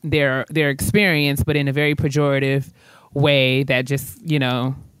their experience, but in a very pejorative way that just,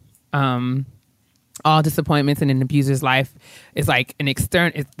 all disappointments in an abuser's life is like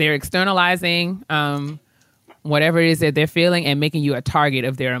they're externalizing whatever it is that they're feeling and making you a target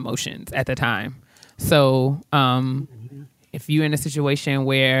of their emotions at the time. So if you're in a situation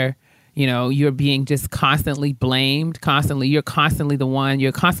where, you're being just constantly blamed, you're constantly the one,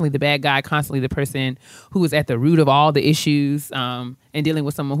 you're constantly the bad guy, constantly the person who is at the root of all the issues, and dealing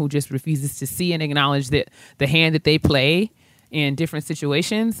with someone who just refuses to see and acknowledge that the hand that they play in different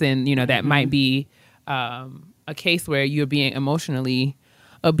situations. And, that might be a case where you're being emotionally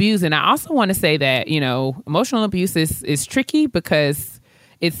abused. And I also want to say that, emotional abuse is tricky because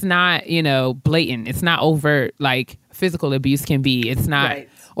it's not, blatant. It's not overt like physical abuse can be. It's not,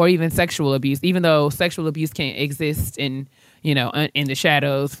 or even sexual abuse, even though sexual abuse can exist in the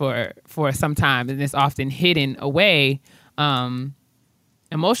shadows for some time, and it's often hidden away.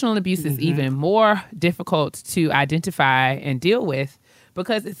 Emotional abuse is even more difficult to identify and deal with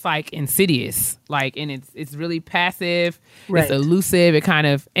because it's like insidious, and it's really passive. Right. It's elusive. It kind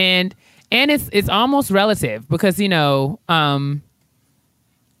of, and it's almost relative because, it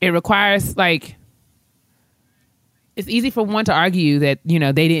requires it's easy for one to argue that,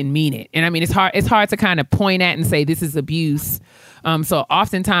 they didn't mean it. And I mean, it's hard to kind of point at and say this is abuse. So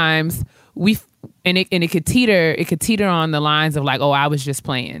oftentimes it could teeter on the lines of like, oh, I was just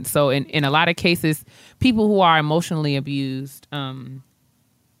playing. So in a lot of cases, people who are emotionally abused,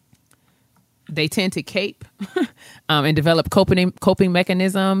 they tend to cape and develop coping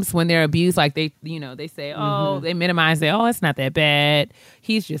mechanisms when they're abused. Like they say, oh, they minimize it. Oh, it's not that bad.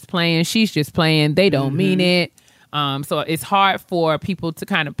 He's just playing. She's just playing. They don't mean it. So it's hard for people to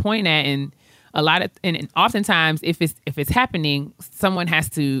kind of point at, and oftentimes if it's happening, someone has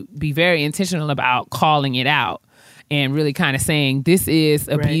to be very intentional about calling it out and really kind of saying this is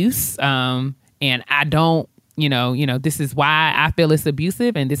abuse. And I don't this is why I feel it's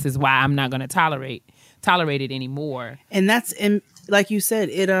abusive, and this is why I'm not going to tolerate it anymore. And like you said,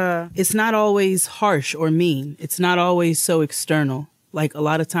 it's not always harsh or mean. It's not always so external. Like a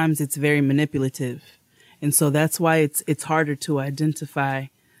lot of times it's very manipulative. And so that's why it's harder to identify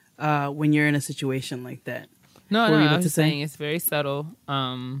when you're in a situation like that. No, I'm just saying it's very subtle.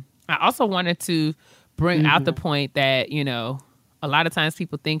 I also wanted to bring out the point that, a lot of times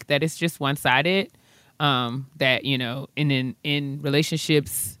people think that it's just one-sided, that, in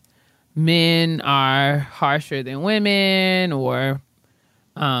relationships, men are harsher than women, or,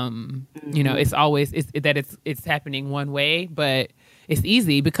 it's always, it's happening one way, but it's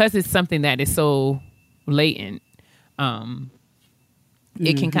easy because it's something that is so latent.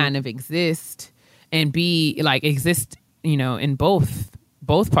 It can kind of exist and be like exist, in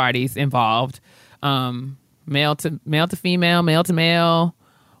both parties involved, male to female, male to male,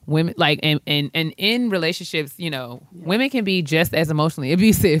 women, like, and in relationships, women can be just as emotionally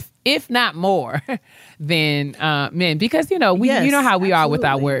abusive, if not more, than men, because we you know how we are with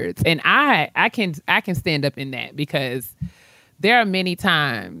our words, and I can stand up in that, because there are many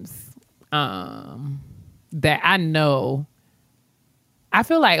times that I know. I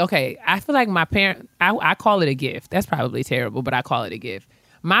feel like my parent, I call it a gift. That's probably terrible, but I call it a gift.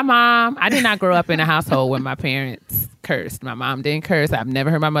 My mom, I did not grow up in a household where my parents cursed. My mom didn't curse. I've never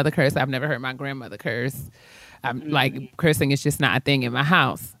heard my mother curse. I've never heard my grandmother curse. Like, cursing is just not a thing in my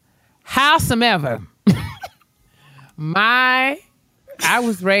house. Howsoever, I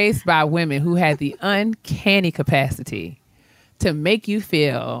was raised by women who had the uncanny capacity to make you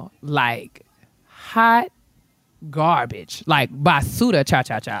feel like hot garbage, like basuda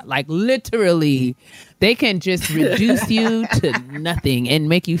cha-cha-cha. Like, literally, they can just reduce you to nothing and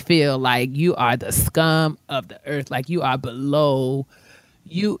make you feel like you are the scum of the earth, like you are below.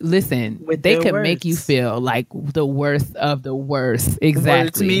 You listen, they could make you feel like the worst of the worst. Exactly.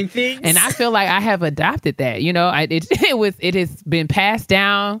 Words mean things. And I feel like I have adopted that. It has been passed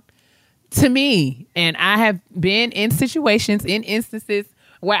down to me, and I have been in situations, in instances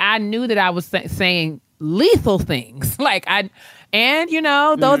where I knew that I was saying lethal things. Like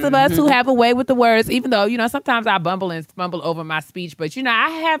those of us who have a way with the words, even though, sometimes I bumble and fumble over my speech, but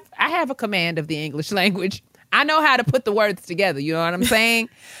I have a command of the English language. I know how to put the words together. You know what I'm saying?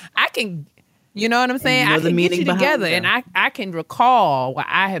 I can, I can get you together, and I can recall where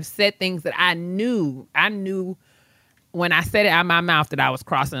I have said things that I knew when I said it out of my mouth that I was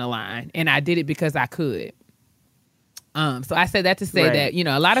crossing a line, and I did it because I could. So I said that to say that,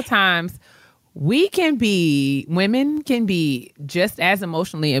 a lot of times women can be just as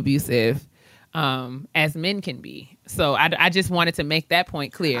emotionally abusive as men can be. So I just wanted to make that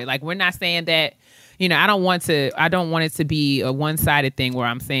point clear. Like, we're not saying that, I don't want it to be a one-sided thing where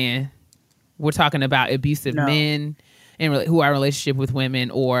I'm saying we're talking about abusive men who are in a relationship with women,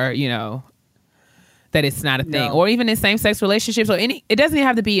 or, that it's not a thing, or even in same-sex relationships, or it doesn't even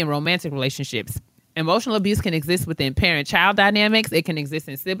have to be in romantic relationships. Emotional abuse can exist within parent-child dynamics. It can exist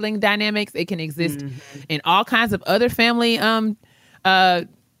in sibling dynamics. It can exist in all kinds of other family dyads.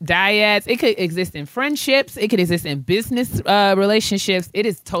 It could exist in friendships. It could exist in business relationships. It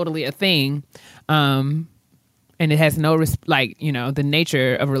is totally a thing, and it has no the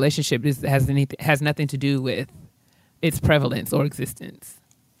nature of a relationship has nothing to do with its prevalence or existence.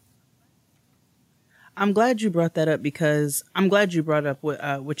 I'm glad you brought that up, because I'm glad you brought up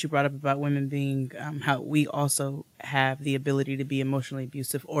what you brought up about women being how we also have the ability to be emotionally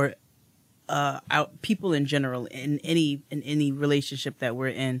abusive, or people in general in any relationship that we're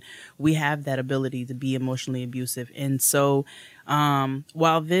in, we have that ability to be emotionally abusive. And so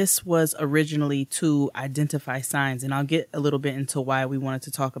while this was originally to identify signs, and I'll get a little bit into why we wanted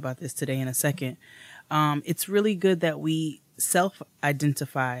to talk about this today in a second, it's really good that we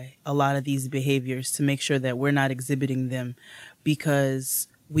self-identify a lot of these behaviors to make sure that we're not exhibiting them, because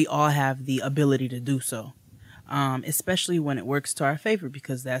we all have the ability to do so, especially when it works to our favor,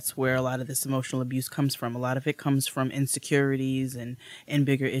 because that's where a lot of this emotional abuse comes from. A lot of it comes from insecurities and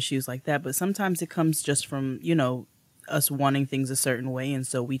bigger issues like that, but sometimes it comes just from, us wanting things a certain way, and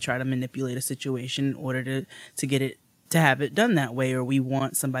so we try to manipulate a situation in order to get it to have it done that way, or we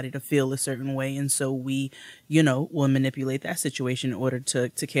want somebody to feel a certain way, and so we will manipulate that situation in order to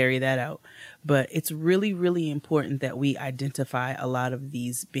carry that out. But it's really, really important that we identify a lot of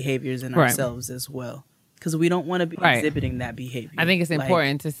these behaviors in ourselves as well, because we don't want to be exhibiting that behavior. I think it's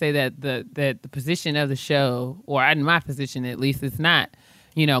important to say that the position of the show, or in my position at least, it's not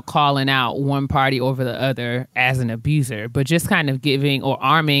calling out one party over the other as an abuser, but just kind of giving or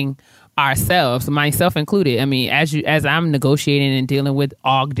arming ourselves, myself included. I mean, as I'm negotiating and dealing with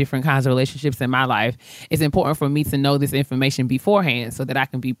all different kinds of relationships in my life, it's important for me to know this information beforehand so that I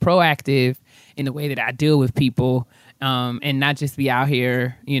can be proactive in the way that I deal with people, and not just be out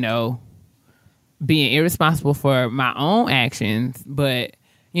here, being irresponsible for my own actions, but,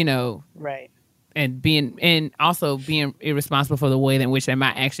 right. And also being irresponsible for the way in which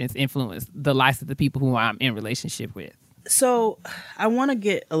my actions influence the lives of the people who I'm in relationship with. So I want to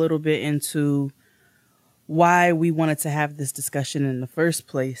get a little bit into why we wanted to have this discussion in the first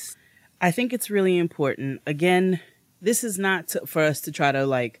place. I think it's really important. Again, this is not for us to try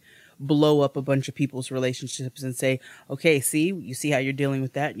to blow up a bunch of people's relationships and say, okay, you see how you're dealing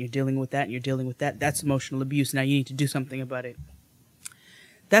with that, and you're dealing with that, and you're dealing with that. That's emotional abuse. Now you need to do something about it.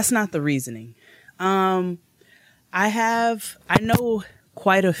 That's not the reasoning. I know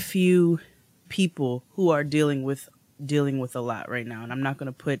quite a few people who are dealing with a lot right now, and I'm not going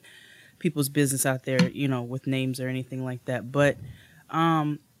to put people's business out there, with names or anything like that. But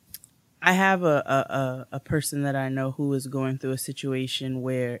I have a person that I know who is going through a situation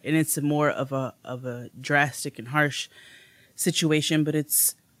where, and it's more of a drastic and harsh situation, but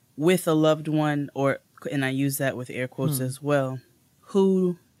it's with a loved one, and I use that with air quotes as well,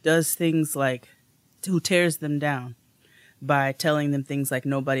 who does things who tears them down by telling them things like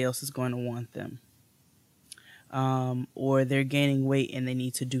nobody else is going to want them. Or they're gaining weight and they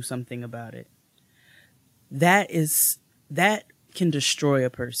need to do something about it. That can destroy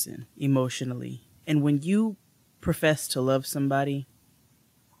a person emotionally. And when you profess to love somebody,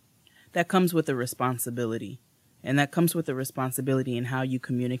 that comes with a responsibility. And that comes with a responsibility in how you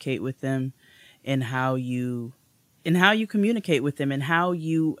communicate with them, and how you communicate with them, and how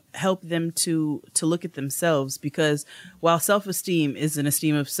you help them to look at themselves. Because while self-esteem is an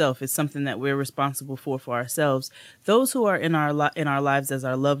esteem of self, it's something that we're responsible for ourselves. Those who are in our lives as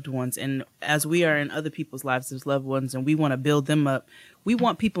our loved ones, and as we are in other people's lives as loved ones, and we want to build them up, we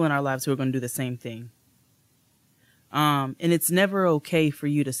want people in our lives who are going to do the same thing. And it's never okay for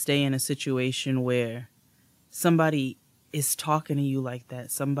you to stay in a situation where somebody is talking to you like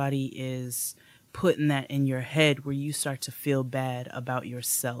that. Somebody is putting that in your head where you start to feel bad about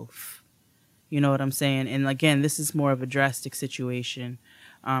yourself. You know what I'm saying? And again, this is more of a drastic situation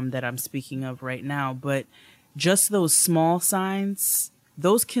that I'm speaking of right now. But just those small signs,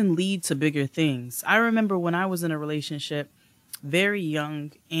 those can lead to bigger things. I remember when I was in a relationship very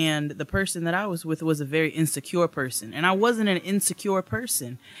young, and the person that I was with was a very insecure person, and I wasn't an insecure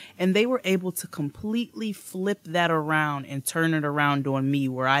person, and they were able to completely flip that around and turn it around on me,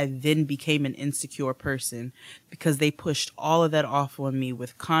 where I then became an insecure person, because they pushed all of that off on me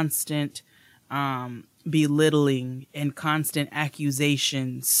with constant belittling and constant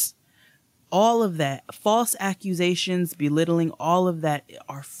accusations. All of that, false accusations, belittling, all of that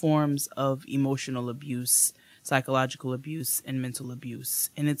are forms of emotional abuse, psychological abuse, and mental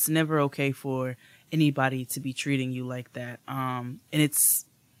abuse. And it's never okay for anybody to be treating you like that. And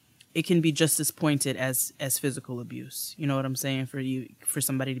it can be just as pointed as physical abuse. You know what I'm saying? For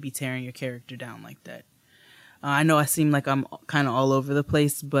somebody to be tearing your character down like that. I know I seem like I'm kind of all over the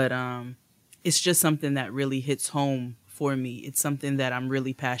place, but it's just something that really hits home for me. It's something that I'm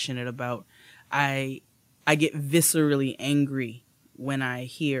really passionate about. I get viscerally angry when I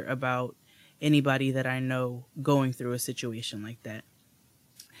hear about anybody that I know going through a situation like that.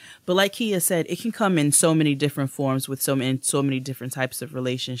 But like Kia said, it can come in so many different forms with so many different types of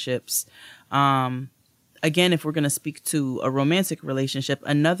relationships. Again, if we're going to speak to a romantic relationship,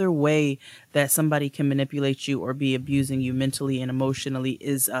 another way that somebody can manipulate you or be abusing you mentally and emotionally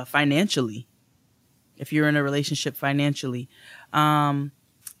is financially. If you're in a relationship financially,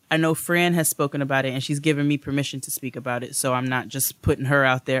 I know Fran has spoken about it, and she's given me permission to speak about it, so I'm not just putting her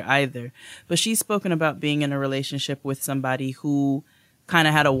out there either. But she's spoken about being in a relationship with somebody who kind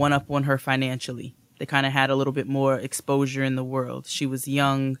of had a one-up on her financially. They kind of had a little bit more exposure in the world. She was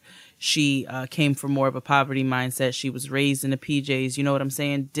young. She came from more of a poverty mindset. She was raised in the PJs. You know what I'm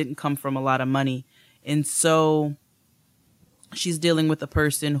saying? Didn't come from a lot of money. And so she's dealing with a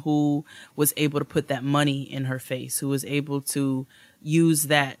person who was able to put that money in her face, who was able to use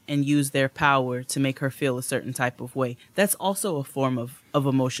that and use their power to make her feel a certain type of way. That's also a form of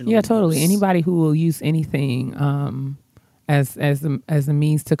emotional abuse. Totally. Anybody who will use anything as a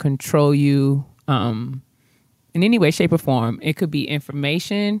means to control you in any way, shape, or form. It could be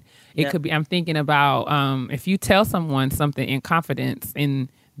information. It could be, I'm thinking about if you tell someone something in confidence and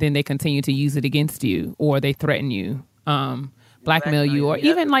then they continue to use it against you, or they threaten you, blackmail you, or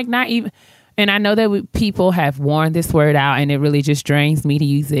even not even. And I know that people have worn this word out, and it really just drains me to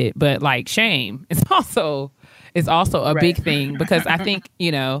use it. But shame is also a big thing, because I think,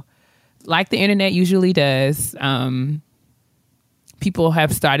 like the internet usually does, people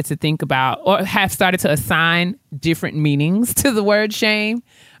have started to think about or have started to assign different meanings to the word shame.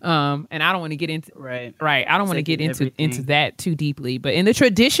 And I don't want to get into right. I don't want to get into that too deeply. But in the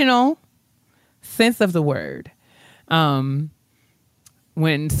traditional sense of the word, when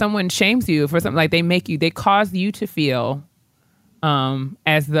someone shames you for something, like they cause you to feel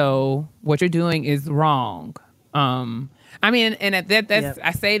as though what you're doing is wrong. I mean, and that's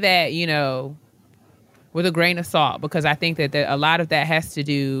I say that, you know, with a grain of salt, because I think that a lot of that has to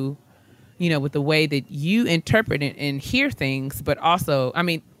do, you know, with the way that you interpret and hear things, but also, I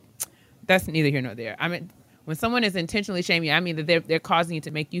mean, that's neither here nor there. I mean, when someone is intentionally shaming you, I mean that they're causing you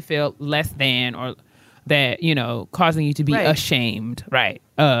to make you feel less than, or that, you know, causing you to be ashamed, right,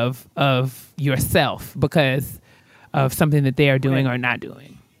 of yourself because of something that they are doing or not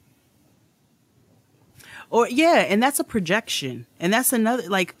doing. Or and that's a projection, and that's another,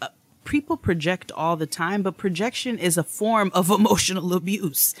 like, people project all the time, but projection is a form of emotional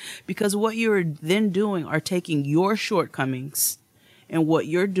abuse, because what you're then doing are taking your shortcomings and what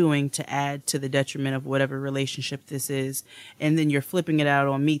you're doing to add to the detriment of whatever relationship this is, and then you're flipping it out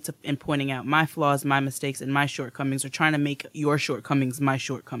on me and pointing out my flaws, my mistakes, and my shortcomings, or trying to make your shortcomings my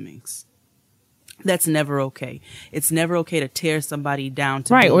shortcomings. That's never okay. It's never okay to tear somebody down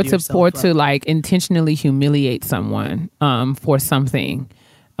to build yourself up. To like intentionally humiliate someone for something,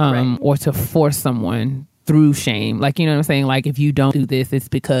 or to force someone through shame. Like, you know what I'm saying? Like, if you don't do this, it's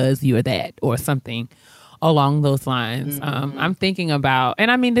because you're that, or something along those lines. I'm thinking about,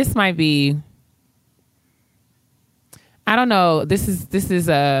 and I mean, this might be, I don't know. This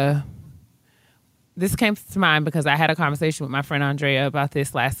came to mind because I had a conversation with my friend Andrea about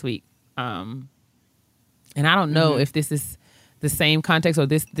this last week. And I don't know if this is the same context or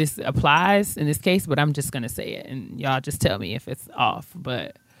this applies in this case, but I'm just going to say it and y'all just tell me if it's off.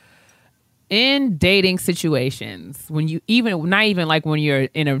 But in dating situations, when you not even like when you're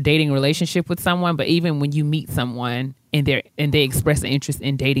in a dating relationship with someone, but even when you meet someone and they express an interest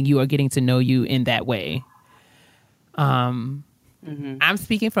in dating you or getting to know you in that way. I'm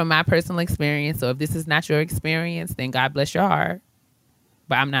speaking from my personal experience. So if this is not your experience, then God bless your heart.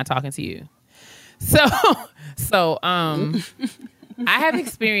 But I'm not talking to you. So I have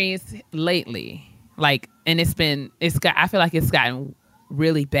experienced lately, like, and I feel like it's gotten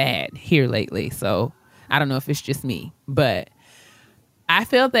really bad here lately. So I don't know if it's just me, but I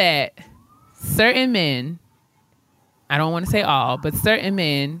feel that certain men, I don't want to say all, but certain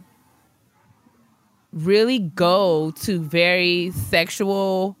men really go to very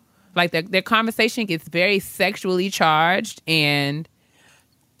sexual, like their conversation gets very sexually charged, and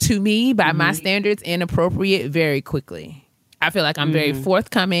to me, by my standards, inappropriate very quickly. I feel like I'm very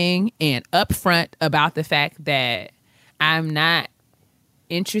forthcoming and upfront about the fact that I'm not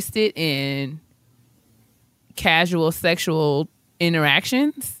interested in casual sexual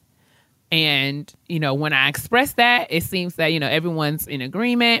interactions. And, you know, when I express that, it seems that, you know, everyone's in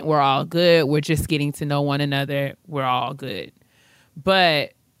agreement. We're all good. We're just getting to know one another. We're all good.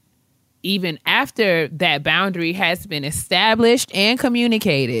 But even after that boundary has been established and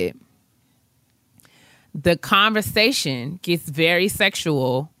communicated, the conversation gets very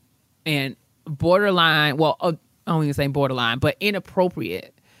sexual and borderline, well, I don't even say borderline, but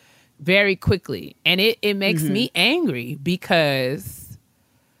inappropriate very quickly. And it makes me angry because,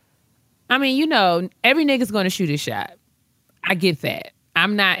 I mean, you know, every nigga's going to shoot his shot. I get that.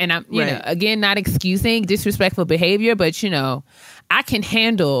 I'm not, and I'm, you know, again, not excusing disrespectful behavior, but, you know, I can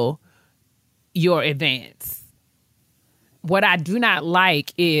handle your advance. What I do not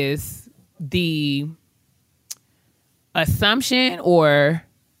like is the assumption or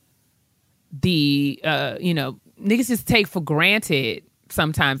the, you know, niggas just take for granted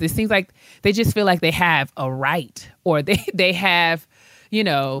sometimes. It seems like they just feel like they have a right, or they have, you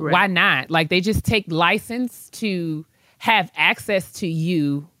know, why not? Like, they just take license to have access to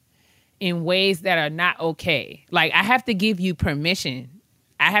you in ways that are not okay. Like, I have to give you permission.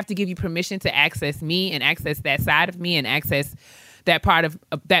 I have to give you permission to access me and access that side of me and access that part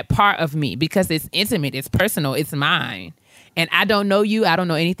of me, because it's intimate, it's personal, it's mine. And I don't know you. I don't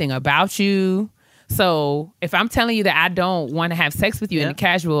know anything about you. So if I'm telling you that I don't want to have sex with you in a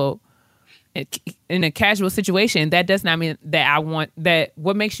casual situation, that does not mean that I want that.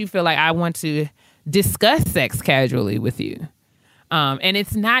 What makes you feel like I want to discuss sex casually with you? And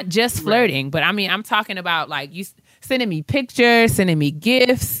it's not just flirting, but I mean, I'm talking about like you sending me pictures, sending me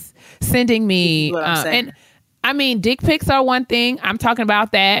gifts, sending me, and I mean, dick pics are one thing. I'm talking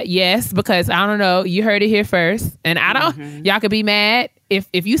about that. Yes, because I don't know. You heard it here first, and I don't, y'all could be mad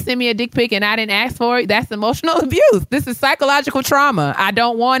if you send me a dick pic and I didn't ask for it, that's emotional abuse. This is psychological trauma. I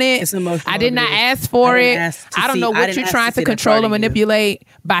don't want it. It's emotional I did not abuse. ask for it. I don't know what you're trying to control and manipulate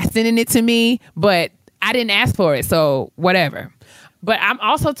by sending it to me, but I didn't ask for it, so whatever. But I'm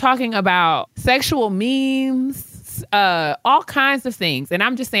also talking about sexual memes, all kinds of things. And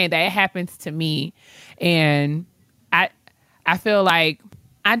I'm just saying that it happens to me. And I feel like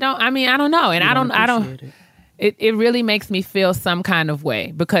I don't know. And I don't, it really makes me feel some kind of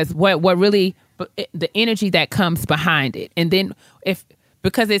way because what really, the energy that comes behind it. And then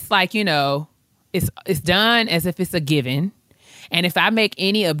because it's like, you know, it's done as if it's a given. And if I make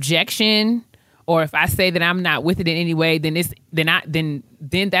any objection, or if I say that I'm not with it in any way, then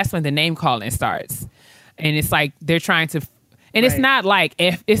that's when the name calling starts, and it's like they're trying to, and it's not like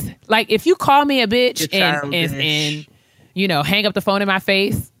if you call me a bitch and you know hang up the phone in my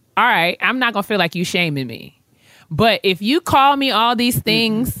face, all right, I'm not gonna feel like you shaming me, but if you call me all these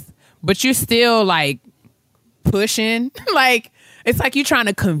things, but you're still like pushing, like. It's like you trying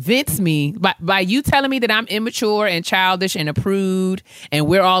to convince me by you telling me that I'm immature and childish and a prude and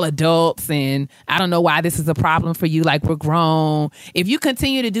we're all adults and I don't know why this is a problem for you, like we're grown. If you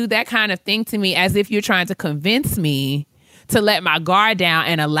continue to do that kind of thing to me as if you're trying to convince me to let my guard down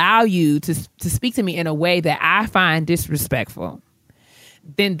and allow you to speak to me in a way that I find disrespectful,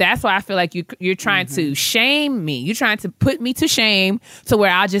 then that's why I feel like you're trying to shame me. You're trying to put me to shame to where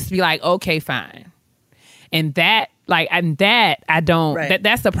I'll just be like, okay, fine. And that I don't. Right.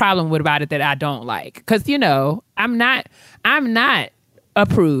 That's the problem about it that I don't like. Because you know, I'm not a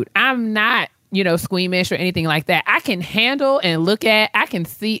prude. I'm not squeamish or anything like that. I can handle and look at. I can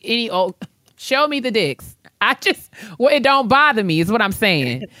see any old. Show me the dicks. It don't bother me. Is what I'm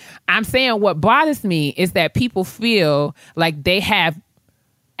saying. I'm saying what bothers me is that people feel like they have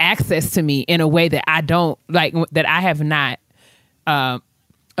access to me in a way that I don't like. That I have not.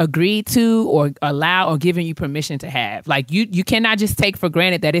 Agreed to or allow or giving you permission to have. Like you cannot just take for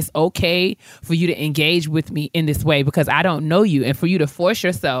granted that it's okay for you to engage with me in this way because I don't know you, and for you to force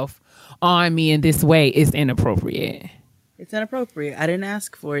yourself on me in this way is inappropriate. It's inappropriate. I didn't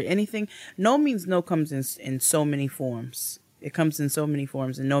ask for it. Anything. No means no comes in so many forms. It comes in so many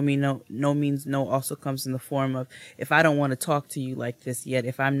forms, and no means no also comes in the form of if I don't want to talk to you like this yet,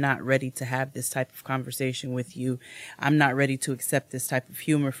 if I'm not ready to have this type of conversation with you, I'm not ready to accept this type of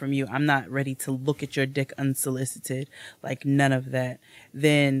humor from you, I'm not ready to look at your dick unsolicited, like none of that,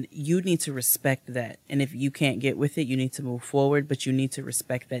 then you need to respect that. And if you can't get with it, you need to move forward, but you need to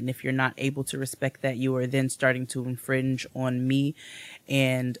respect that. And if you're not able to respect that, you are then starting to infringe on me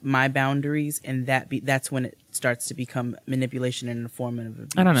and my boundaries, and that's when it starts to become manipulation and a form of abuse.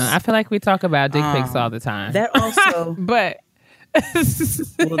 I don't know. I feel like we talk about dick pics all the time. That also, but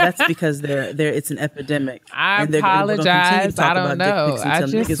well, that's because it's an epidemic. I apologize. I don't know. I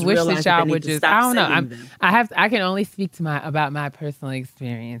just wish that y'all would just. I don't know. I can only speak to about my personal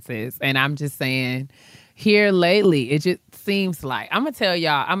experiences, and I'm just saying. Here lately, it just seems like I'm gonna tell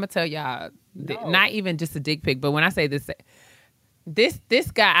y'all. Not even just a dick pic, but when I say this.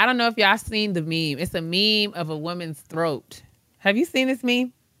 This guy, I don't know if y'all seen the meme. It's a meme of a woman's throat. Have you seen this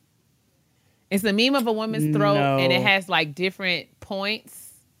meme? It's a meme of a woman's throat, and it has like different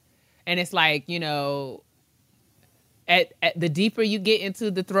points. And it's like, at the deeper you get into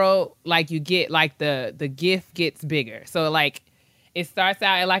the throat, like you get like the gift gets bigger. So like it starts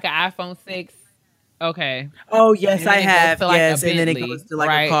out at like an iPhone 6. Okay. Oh, yes, I have. Yes, and then it goes to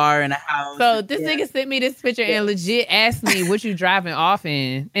like a car and a house. So this nigga sent me this picture and legit asked me what you driving off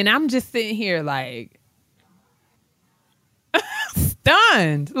in. And I'm just sitting here like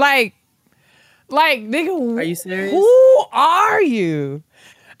stunned. Like nigga, are you serious? Who are you?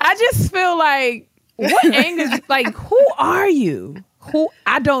 I just feel like what anger like who are you?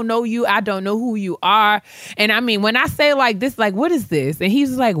 I don't know you. I don't know who you are. And I mean, when I say like this, like, what is this? And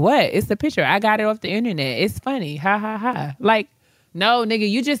he's like, what? It's a picture. I got it off the internet. It's funny. Ha, ha, ha. Like, no, nigga,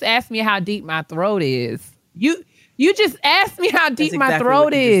 you just asked me how deep my throat is. You just asked me how deep my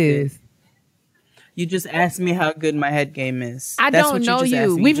throat is. You just asked me how good my head game is. I don't know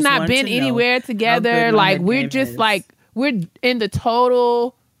you. We've not been anywhere together. Like, we're just like, we're in the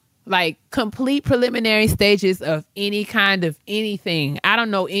total... like complete preliminary stages of any kind of anything. I don't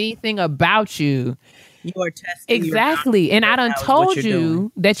know anything about you. You are testing exactly, and I done told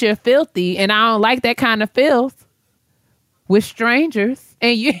you that you're filthy, and I don't like that kind of filth with strangers.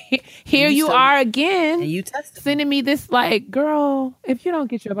 And you are again, and you sending me this like, girl, if you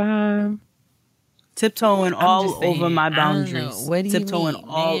don't get your behind. Tiptoeing all over my boundaries. What do you tiptoeing mean?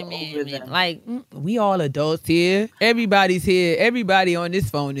 all over them. Like, we all adults here. Everybody's here. Everybody on this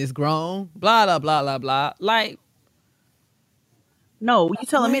phone is grown. Blah, blah, blah, blah, blah. Like, No, you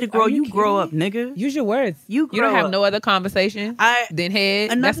telling me to grow. You grow up, nigga. Use your words. You don't have up. no other conversation than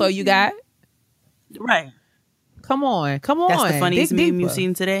head. That's all you got? Right. Come on. That's the funniest meme you've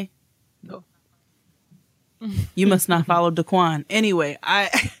seen today? No. You must not follow Daquan. Anyway,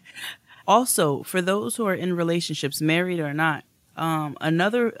 also, for those who are in relationships, married or not,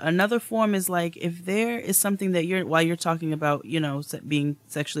 another form is like, if there is something that while you're talking about, being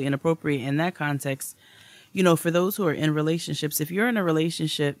sexually inappropriate in that context, for those who are in relationships, if you're in a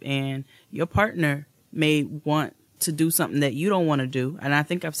relationship and your partner may want to do something that you don't want to do, and I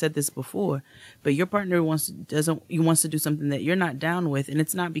think I've said this before, but your partner wants to do something that you're not down with, and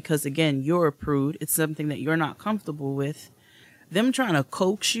it's not because, again, you're a prude, it's something that you're not comfortable with. Them trying to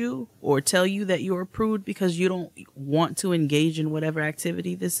coax you or tell you that you're a prude because you don't want to engage in whatever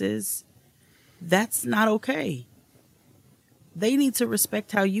activity this is, that's not okay. They need to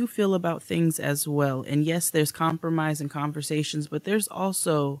respect how you feel about things as well. And yes, there's compromise and conversations, but there's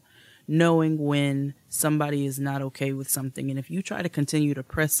also knowing when somebody is not okay with something. And if you try to continue to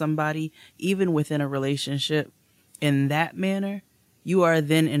press somebody, even within a relationship, in that manner, you are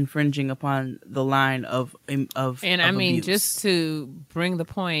then infringing upon the line of abuse. Just to bring the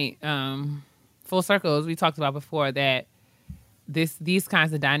point full circle, as we talked about before, that these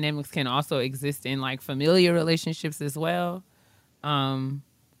kinds of dynamics can also exist in like familiar relationships as well. I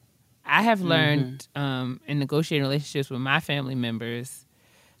have learned in negotiating relationships with my family members,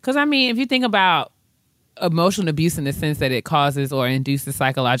 because if you think about emotional abuse in the sense that it causes or induces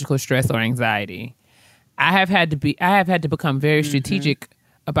psychological stress or anxiety, I have had to become very strategic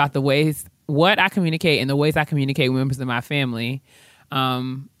about the ways what I communicate and the ways I communicate with members of my family.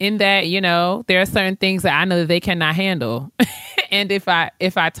 In that, there are certain things that I know that they cannot handle, and if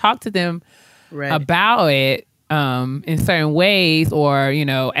I talk to them about it in certain ways or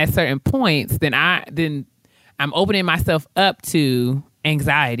at certain points, then I'm opening myself up to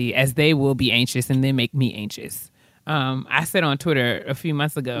anxiety, as they will be anxious and then make me anxious. I said on Twitter a few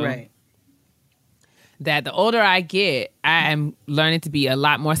months ago that the older I get, I am learning to be a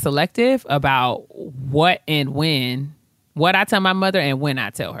lot more selective about what I tell my mother and when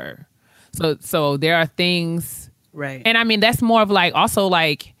I tell her. So there are things, and that's more of like also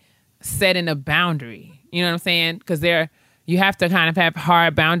like setting a boundary. You know what I'm saying? Because you have to kind of have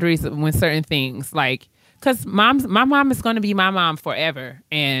hard boundaries when certain things, like, because my mom is going to be my mom forever,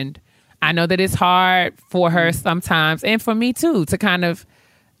 and I know that it's hard for her sometimes, and for me too, to kind of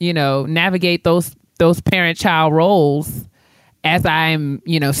navigate those parent-child roles as I'm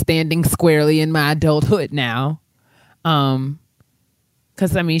standing squarely in my adulthood now.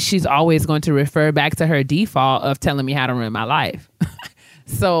 Because she's always going to refer back to her default of telling me how to run my life.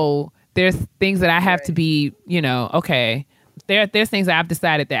 So there's things that I have to be, okay. There's things that I've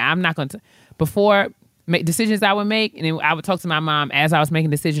decided that I'm not going to, before make decisions I would make, and then I would talk to my mom as I was making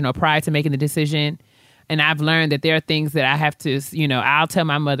the decision or prior to making the decision. And I've learned that there are things that I have to, I'll tell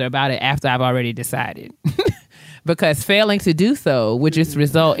my mother about it after I've already decided. Because failing to do so would just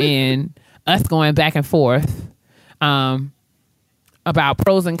result in us going back and forth about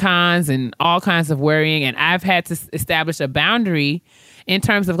pros and cons and all kinds of worrying. And I've had to establish a boundary in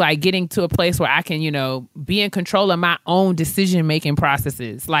terms of like getting to a place where I can, be in control of my own decision-making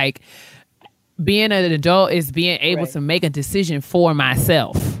processes. Like being an adult is being able to make a decision for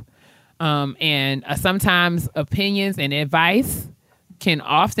myself. And sometimes opinions and advice can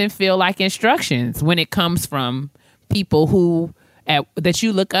often feel like instructions when it comes from people that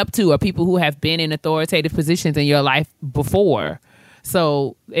you look up to or people who have been in authoritative positions in your life before.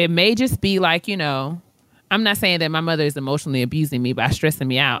 So it may just be like, I'm not saying that my mother is emotionally abusing me by stressing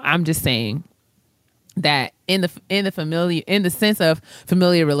me out. I'm just saying that in the sense of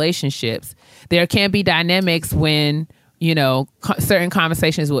familiar relationships, there can be dynamics when, certain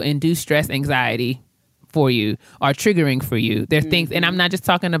conversations will induce stress, anxiety for you or triggering for you. There are things, and I'm not just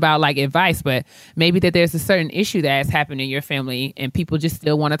talking about like advice, but maybe that there's a certain issue that has happened in your family and people just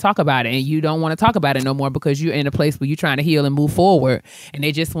still want to talk about it and you don't want to talk about it no more because you're in a place where you're trying to heal and move forward and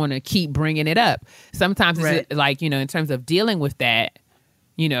they just want to keep bringing it up. Sometimes it's like, in terms of dealing with that,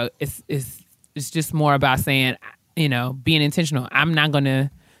 it's just more about saying, being intentional. I'm not going to,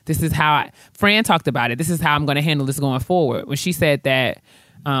 this is how Fran talked about it. This is how I'm going to handle this going forward. When she said that,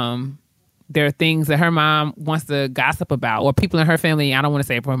 there are things that her mom wants to gossip about, or people in her family, I don't want to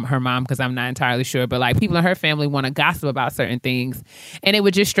say from her mom because I'm not entirely sure, but like people in her family want to gossip about certain things, and it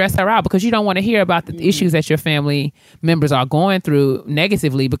would just stress her out because you don't want to hear about the issues that your family members are going through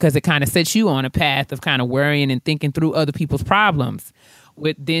negatively, because it kind of sets you on a path of kind of worrying and thinking through other people's problems.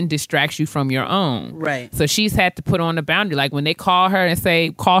 would then distract you from your own. Right. So she's had to put on a boundary. Like when they call her and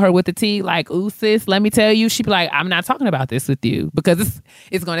say, call her with the T, like, ooh, sis, let me tell you, she'd be like, I'm not talking about this with you because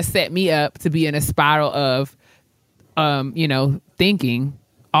it's going to set me up to be in a spiral of, thinking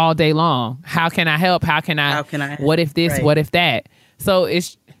all day long. How can I help? How can I what if this, right. What if that? So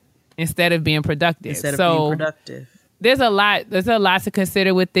it's instead of being productive. There's a lot to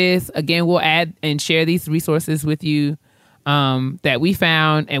consider with this. Again, we'll add and share these resources with you that we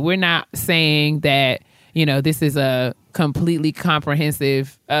found. And we're not saying that, this is a completely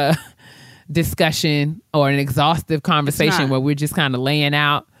comprehensive discussion or an exhaustive conversation where we're just kind of laying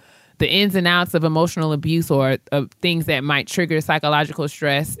out the ins and outs of emotional abuse or of things that might trigger psychological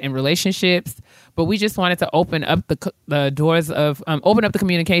stress in relationships. But we just wanted to open up the doors of, open up the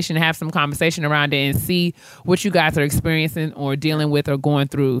communication, have some conversation around it and see what you guys are experiencing or dealing with or going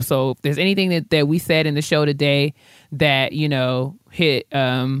through. So if there's anything that we said in the show today that, hit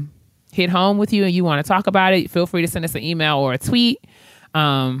home with you and you want to talk about it, feel free to send us an email or a tweet.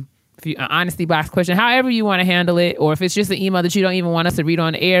 If you, an honesty box question, however you want to handle it, or if it's just an email that you don't even want us to read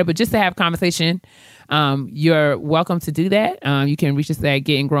on the air, but just to have conversation, you're welcome to do that. You can reach us at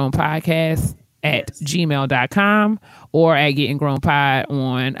Getting Grown Podcast at gmail.com or at Getting Grown Pod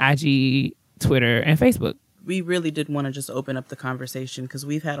on IG, Twitter, and Facebook. We really did want to just open up the conversation because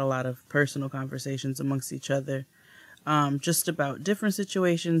we've had a lot of personal conversations amongst each other, just about different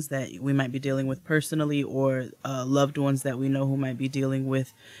situations that we might be dealing with personally or loved ones that we know who might be dealing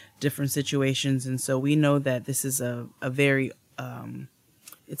with different situations. And so we know that this is a very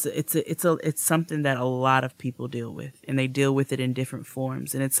it's something that a lot of people deal with, and they deal with it in different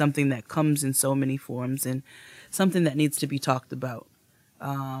forms, and it's something that comes in so many forms and something that needs to be talked about,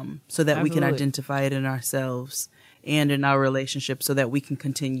 so that we can identify it in ourselves and in our relationships, so that we can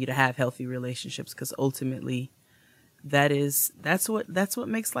continue to have healthy relationships, because ultimately that's what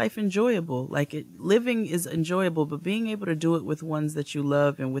makes life enjoyable. Living is enjoyable, but being able to do it with ones that you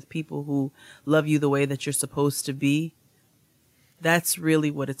love and with people who love you the way that you're supposed to be, that's really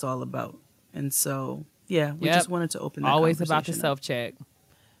what it's all about. And so, yeah, we just wanted to open that always conversation about the self-check,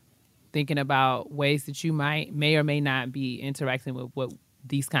 thinking about ways that you may or may not be interacting with what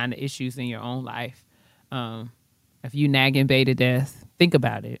these kind of issues in your own life. If you nagging Bay to death, think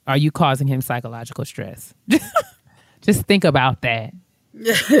about it. Are you causing him psychological stress? Just think about that.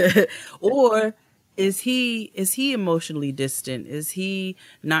 Or is he emotionally distant? Is he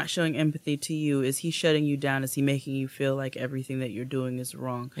not showing empathy to you? Is he shutting you down? Is he making you feel like everything that you're doing is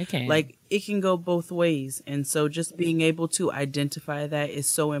wrong? It can. It can go both ways. And so just being able to identify that is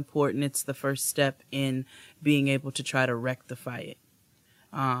so important. It's the first step in being able to try to rectify it.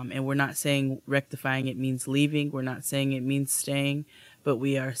 And we're not saying rectifying it means leaving. We're not saying it means staying. But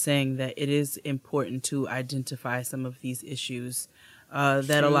we are saying that it is important to identify some of these issues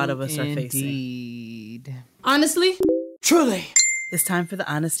that a lot of us are facing. Indeed. Honestly? Truly. It's time for the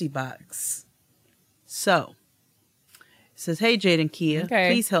honesty box. So, it says, hey, Jade and Kia,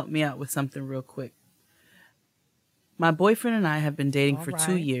 please help me out with something real quick. My boyfriend and I have been dating for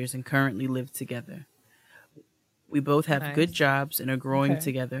 2 years and currently live together. We both have good jobs and are growing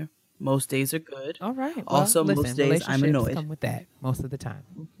together. Most days are good. All right. Well, also, most days I'm annoyed. Come with that most of the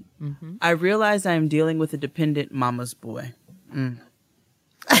time. Mm-hmm. I realize I am dealing with a dependent mama's boy. Oh,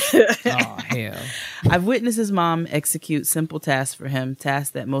 hell. I've witnessed his mom execute simple tasks for him,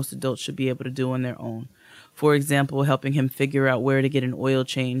 tasks that most adults should be able to do on their own. For example, helping him figure out where to get an oil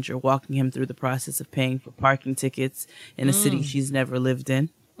change or walking him through the process of paying for parking tickets in a city she's never lived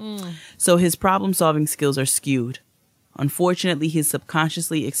in. So his problem-solving skills are skewed. Unfortunately, he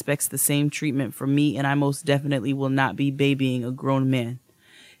subconsciously expects the same treatment from me, and I most definitely will not be babying a grown man.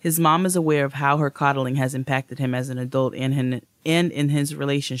 His mom is aware of how her coddling has impacted him as an adult and in his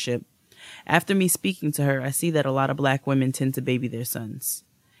relationship. After me speaking to her, I see that a lot of black women tend to baby their sons.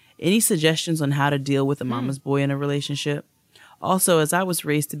 Any suggestions on how to deal with a mama's boy in a relationship? Also, as I was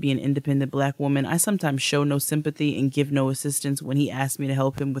raised to be an independent black woman, I sometimes show no sympathy and give no assistance when he asks me to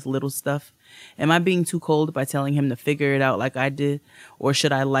help him with little stuff. Am I being too cold by telling him to figure it out like I did, or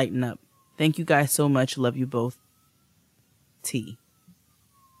should I lighten up? Thank you guys so much. Love you both. T.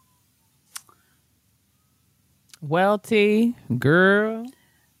 Well, T, girl.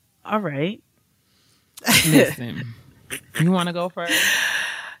 All right. Listen, you want to go first?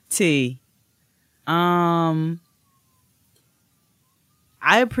 T.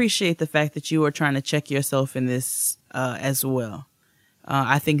 I appreciate the fact that you are trying to check yourself in this as well.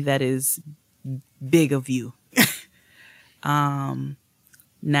 I think that is big of you. Now,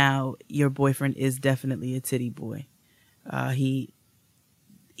 your boyfriend is definitely a titty boy.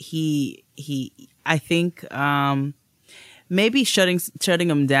 I think maybe shutting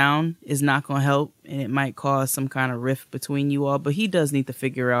him down is not going to help, and it might cause some kind of rift between you all. But he does need to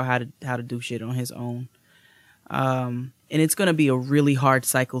figure out how to do shit on his own. And it's going to be a really hard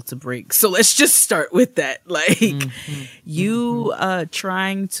cycle to break. So let's just start with that. Like, you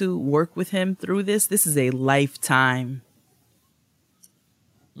trying to work with him through this is a lifetime.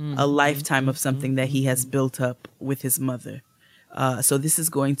 A lifetime of something that he has built up with his mother. So this is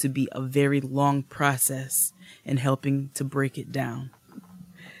going to be a very long process in helping to break it down.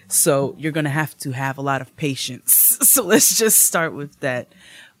 So you're going to have a lot of patience. So let's just start with that.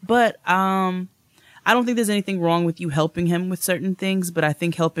 But I don't think there's anything wrong with you helping him with certain things, but I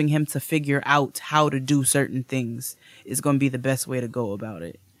think helping him to figure out how to do certain things is going to be the best way to go about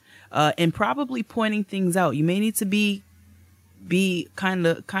it. And probably pointing things out. You may need to be kind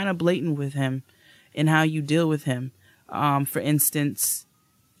of blatant with him in how you deal with him. For instance,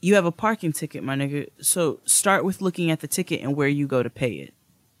 you have a parking ticket, my nigga. So start with looking at the ticket and where you go to pay it.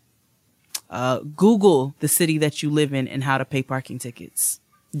 Google the city that you live in and how to pay parking tickets.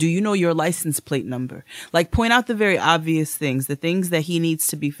 Do you know your license plate number? Like, point out the very obvious things, the things that he needs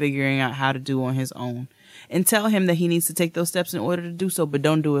to be figuring out how to do on his own, and tell him that he needs to take those steps in order to do so, but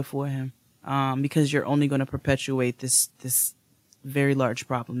don't do it for him. Because you're only going to perpetuate this very large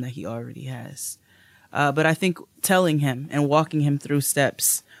problem that he already has. But I think telling him and walking him through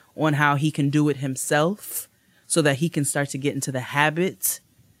steps on how he can do it himself so that he can start to get into the habit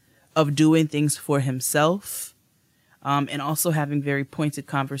of doing things for himself. And also having very pointed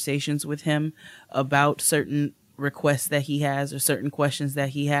conversations with him about certain requests that he has or certain questions that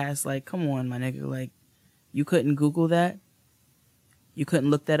he has. Like, come on, my nigga. Like, you couldn't Google that? You couldn't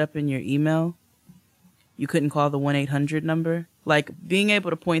look that up in your email? You couldn't call the 1-800 number? Like, being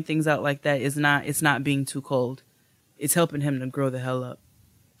able to point things out like that it's not being too cold. It's helping him to grow the hell up.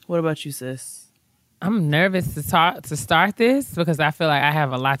 What about you, sis? I'm nervous to start this because I feel like I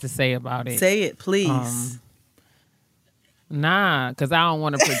have a lot to say about it. Say it, please. Because I don't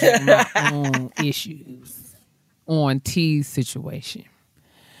want to project my own issues on T's situation.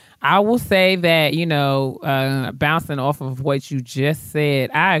 I will say that, bouncing off of what you just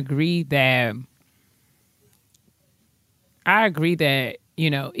said, I agree that,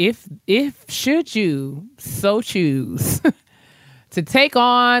 if should you so choose to take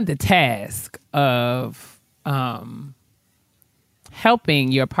on the task of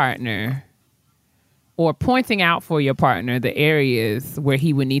helping your partner or pointing out for your partner the areas where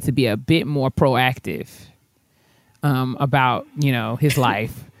he would need to be a bit more proactive about, his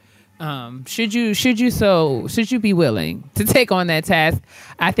life. Should you be willing to take on that task?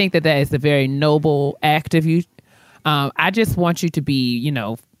 I think that is a very noble act of you. I just want you to be,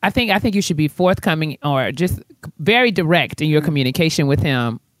 I think you should be forthcoming or just very direct in your communication with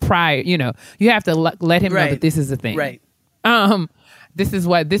him prior. You have to let him know that this is a thing. Right. This is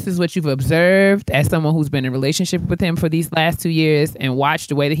what you've observed as someone who's been in a relationship with him for these last 2 years and watched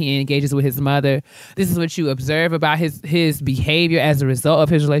the way that he engages with his mother. This is what you observe about his behavior as a result of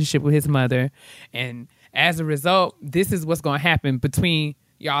his relationship with his mother. And as a result, this is what's going to happen between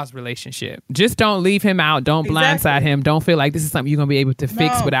y'all's relationship. Just don't leave him out. Don't blindside him. Don't feel like this is something you're going to be able to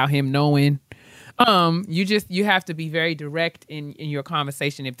fix without him knowing. You have to be very direct in your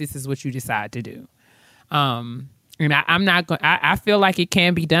conversation if this is what you decide to do. And I'm not going. I feel like it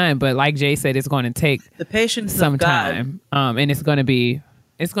can be done, but like Jay said, it's going to take the patience some of God. time, and it's going to be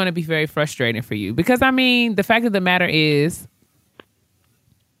very frustrating for you because the fact of the matter is,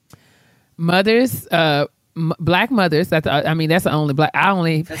 mothers, black mothers. That's the only black. I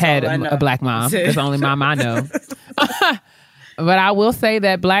only had a black mom. That's the only mom I know. But I will say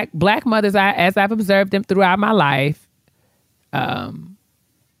that black mothers, as I've observed them throughout my life,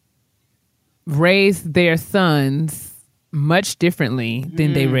 raise their sons much differently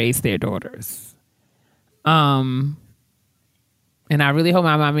than they raise their daughters. And I really hope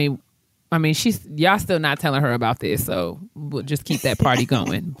my mommy, y'all still not telling her about this, so we'll just keep that party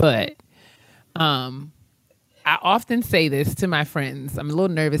going. But I often say this to my friends. I'm a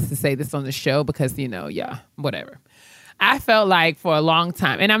little nervous to say this on the show because, whatever. I felt like for a long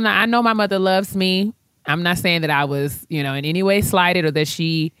time, and I know my mother loves me. I'm not saying that I was, in any way slighted or that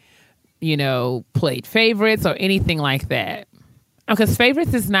she, played favorites or anything like that. Because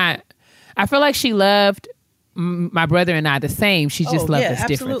favorites is not, I feel like she loved my brother and I the same. She just loved us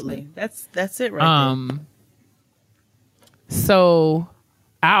differently. That's it right there. So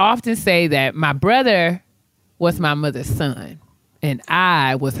I often say that my brother was my mother's son and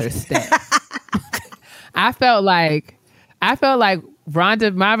I was her step. I felt like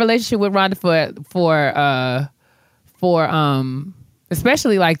Rhonda, my relationship with Rhonda for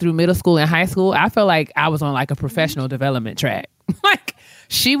especially like through middle school and high school, I felt like I was on like a professional development track. Like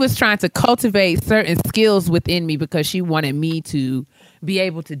she was trying to cultivate certain skills within me because she wanted me to be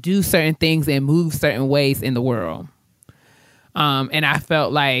able to do certain things and move certain ways in the world. And I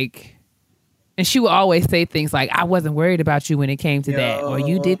felt like, and she would always say things like, I wasn't worried about you when it came to that, or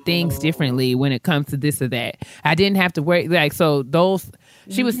you did things differently when it comes to this or that. I didn't have to worry. Like, so those,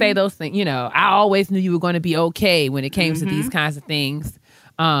 she would say those things, you know, I always knew you were going to be okay when it came to these kinds of things.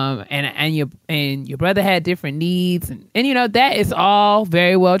 And your brother had different needs, and you know, that is all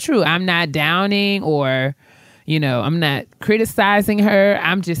very well true. I'm not downing or, you know, I'm not criticizing her.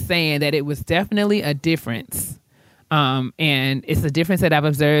 I'm just saying that it was definitely a difference. And it's a difference that I've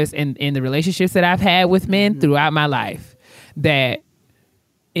observed in the relationships that I've had with men throughout my life, that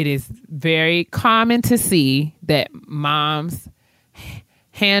it is very common to see that moms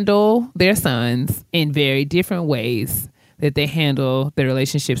handle their sons in very different ways that they handle the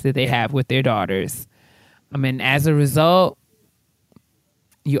relationships that they have with their daughters. I mean, as a result,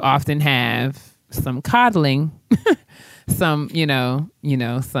 you often have some coddling, some,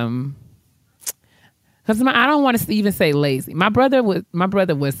 some, because I don't want to even say lazy. My brother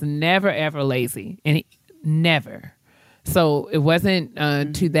was never ever lazy, and never. So it wasn't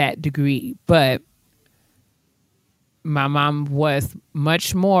to that degree, but my mom was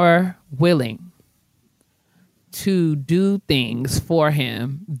much more willing to do things for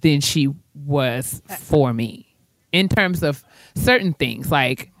him than she was for me, in terms of certain things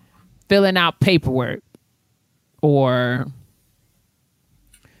like filling out paperwork or,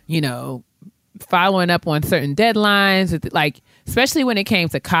 you know, following up on certain deadlines, like especially when it came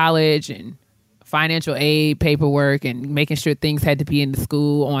to college and financial aid paperwork and making sure things had to be in the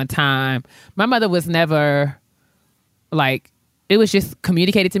school on time. My mother was never like, it was just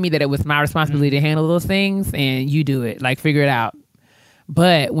communicated to me that it was my responsibility to handle those things, and you do it, like figure it out.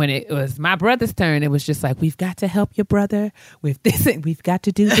 But when it was my brother's turn, it was just like, we've got to help your brother with this. We've got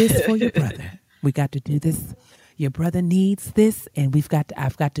to do this for your brother. We got to do this. Your brother needs this, and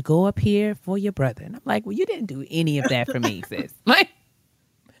I've got to go up here for your brother. And I'm like, well, you didn't do any of that for me, sis. Like,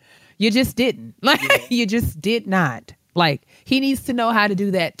 you just didn't. Like, you just did not. Like, he needs to know how to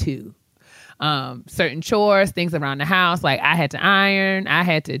do that too. Certain chores, things around the house, like I had to iron, I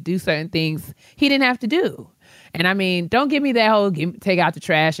had to do certain things he didn't have to do. And I mean, don't give me that whole take out the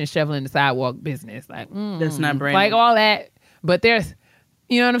trash and shovel in the sidewalk business. Like, that's not brand like all that. But there's,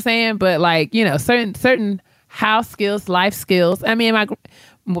 you know what I'm saying? But like, you know, certain house skills, life skills. I mean,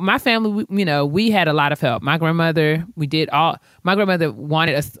 my family, we had a lot of help. My grandmother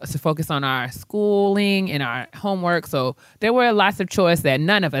wanted us to focus on our schooling and our homework. So there were lots of chores that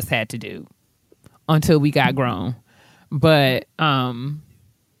none of us had to do until we got grown. But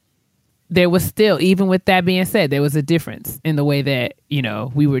there was still, even with that being said, there was a difference in the way that,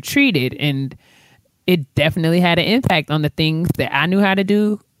 we were treated. And it definitely had an impact on the things that I knew how to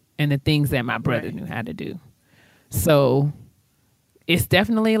do and the things that my brother knew how to do. So it's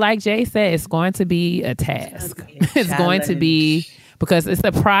definitely, like Jay said, it's going to be a task. It's going to be, because it's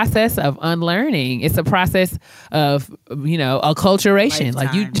a process of unlearning. It's a process of, acculturation.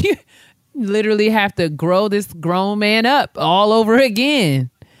 Like you literally have to grow this grown man up all over again.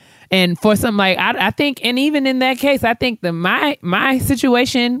 And for something like, I think, and even in that case, I think my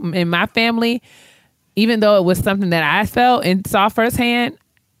situation in my family, even though it was something that I felt and saw firsthand,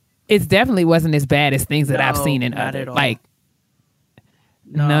 it definitely wasn't as bad as things that I've seen in other, like,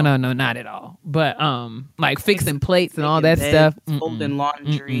 no, not at all. But like fixing plates and all that stuff, folding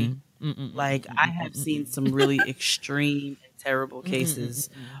laundry. Like I have seen some really extreme and terrible cases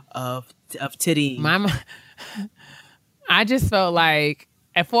of tittying. I just felt like,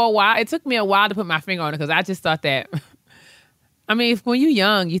 and for a while, it took me a while to put my finger on it, because I just thought that, I mean, when you're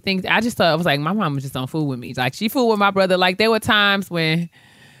young, you think, I just thought, it was like, my mom was just on fool with me. Like, she fooled with my brother. Like, there were times when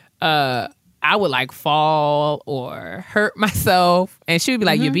I would like fall or hurt myself, and she would be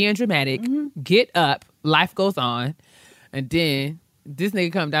like, you're being dramatic. Get up. Life goes on. And then this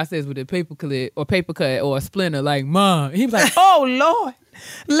nigga come downstairs with a paper clip or paper cut or a splinter, like, Mom. He was like, oh, Lord.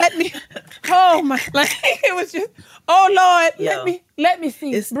 Let me, oh my, like, it was just, oh Lord, let me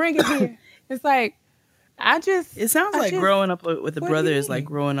see, bring it here. It's like, it sounds like growing up with a brother is like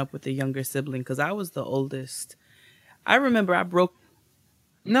growing up with a younger sibling, because I was the oldest. I remember I broke.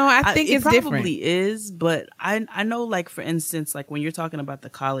 No, I think it's probably different. Is, but I know, like, for instance, like when you're talking about the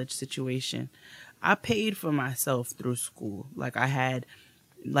college situation, I paid for myself through school. Like I had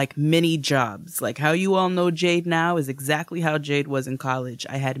like many jobs. Like how you all know Jade now is exactly how Jade was in college.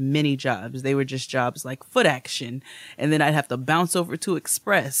 I had many jobs. They were just jobs like Foot Action, and then I'd have to bounce over to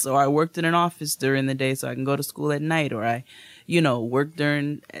Express, or I worked in an office during the day so I can go to school at night, or I work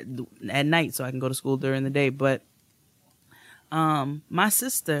at night so I can go to school during the day. But my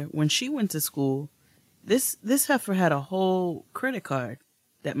sister, when she went to school, this heifer had a whole credit card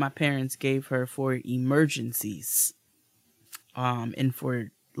that my parents gave her for emergencies, and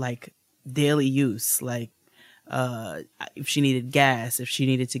for like daily use, like if she needed gas, if she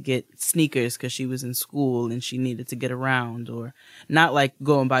needed to get sneakers because she was in school and she needed to get around, or not like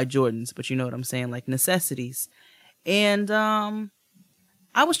go and buy Jordans, but you know what I'm saying, like necessities. And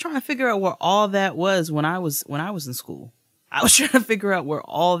I was trying to figure out where all that was when I was in school. I was trying to figure out where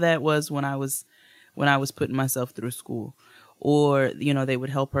all that was when I was putting myself through school. Or, they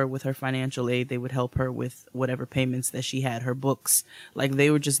would help her with her financial aid. They would help her with whatever payments that she had, her books. Like, they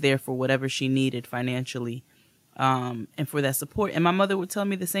were just there for whatever she needed financially, and for that support. And my mother would tell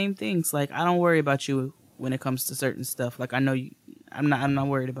me the same things. Like, I don't worry about you when it comes to certain stuff. Like, I know you, I'm not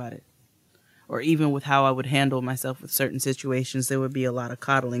worried about it. Or even with how I would handle myself with certain situations, there would be a lot of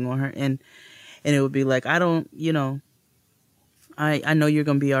coddling on her. And it would be like, I don't, I know you're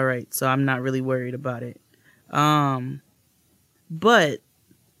going to be all right. So I'm not really worried about it. But,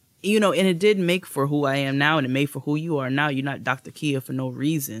 and it did make for who I am now, and it made for who you are now. You're not Dr. Kia for no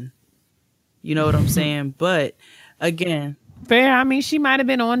reason. You know what I'm saying? But again, fair. I mean, she might have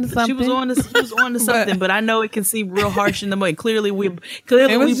been on to something. She was on to something, but I know it can seem real harsh in the moment. Clearly we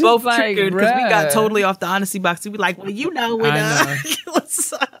both like, triggered because we got totally off the honesty box. We like, well,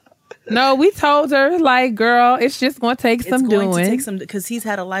 what's up? No, we told her, like, girl, it's just going to take some doing. Because he's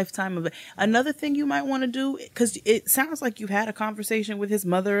had a lifetime of it. Another thing you might want to do, because it sounds like you've had a conversation with his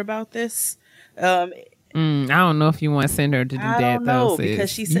mother about this. I don't know if you want to send her to do that, though. I don't know, because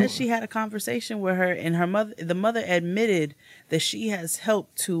she said she had a conversation with her, and the mother admitted that she has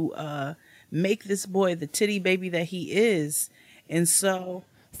helped to make this boy the titty baby that he is. And so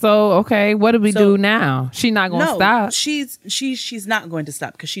okay, what do we do now? She's not going to stop. She's not going to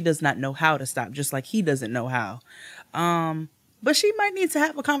stop because she does not know how to stop, just like he doesn't know how. But she might need to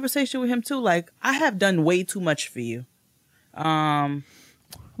have a conversation with him too. Like, I have done way too much for you.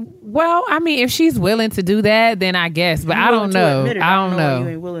 Well, I mean, if she's willing to do that, then I guess. But I don't know. I don't know. You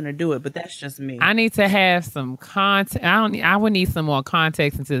ain't willing to do it, but that's just me. I need to have some context. I would need some more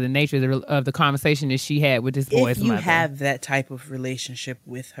context into the nature of the conversation that she had with this boy's mother. If you have that type of relationship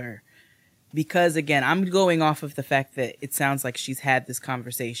with her, because again, I'm going off of the fact that it sounds like she's had this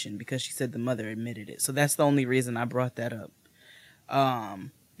conversation because she said the mother admitted it. So that's the only reason I brought that up.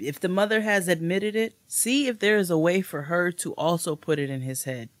 If the mother has admitted it, see if there is a way for her to also put it in his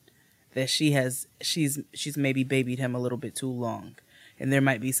head that she's maybe babied him a little bit too long. And there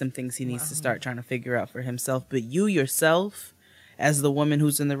might be some things he needs to start trying to figure out for himself. But you yourself, as the woman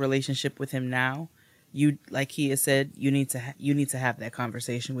who's in the relationship with him now, you, like he has said, you need to have that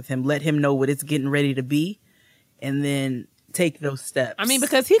conversation with him. Let him know what it's getting ready to be, and then take those steps. I mean,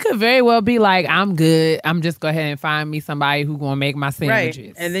 because he could very well be like, I'm good. I'm just go ahead and find me somebody who's going to make my sandwiches.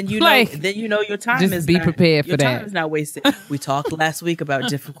 Right. And then your time just is be prepared for that. Your time is not wasted. We talked last week about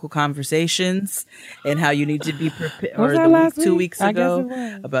difficult conversations and how you need to be prepared, or 2 weeks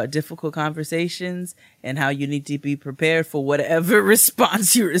ago about difficult conversations and how you need to be prepared for whatever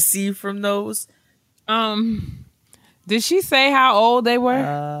response you receive from those. Did she say how old they were?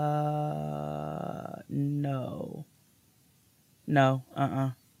 No. No,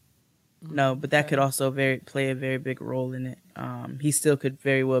 No, but that could also play a very big role in it. He still could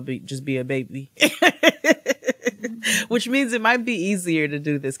very well just be a baby. Which means it might be easier to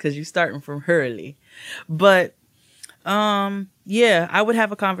do this because you're starting from early. But yeah, I would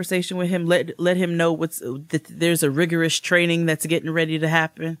have a conversation with him, let him know that there's a rigorous training that's getting ready to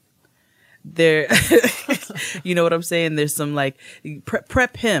happen. There you know what I'm saying? There's some like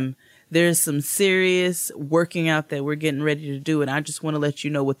prep him. There's some serious working out that we're getting ready to do. And I just want to let you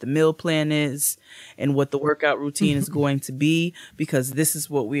know what the meal plan is and what the workout routine is going to be, because this is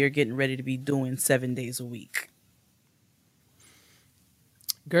what we are getting ready to be doing 7 days a week.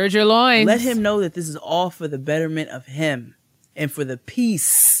 Gird your loins. Let him know that this is all for the betterment of him and for the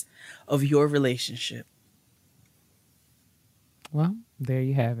peace of your relationship. Well, there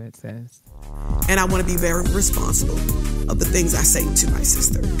you have it, sis. And I want to be very responsible of the things I say to my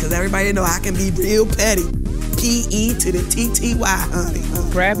sister, because everybody know I can be real petty. P-E to the T-T-Y, honey.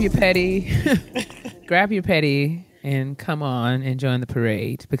 Grab your petty and come on and join the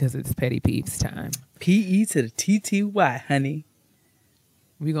parade, because it's Petty Peeps time. P-E to the T-T-Y, honey.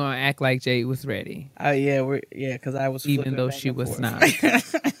 We're going to act like Jade was ready. Oh, yeah, because I was even though she was not.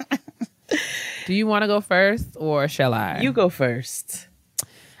 Do you want to go first, or shall I? You go first.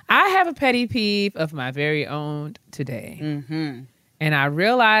 I have a petty peeve of my very own today. Mm-hmm. And I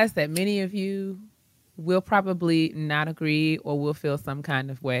realize that many of you we'll probably not agree or we'll feel some kind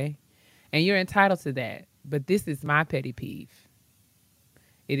of way. And you're entitled to that. But this is my petty peeve.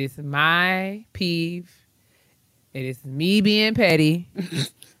 It is my peeve. It is me being petty.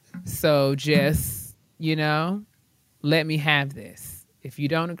 So just, let me have this. If you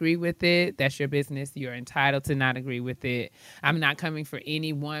don't agree with it, that's your business. You're entitled to not agree with it. I'm not coming for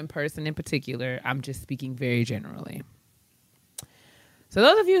any one person in particular. I'm just speaking very generally. So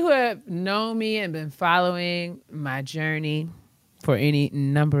those of you who have known me and been following my journey for any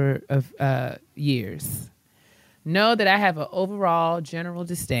number of years know that I have an overall general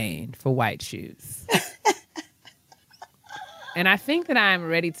disdain for white shoes. And I think that I'm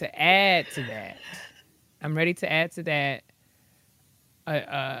ready to add to that. I'm ready to add to that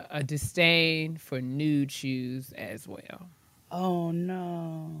a disdain for nude shoes as well. Oh,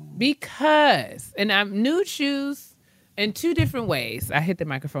 no. Because, and I'm nude shoes in two different ways. I hit the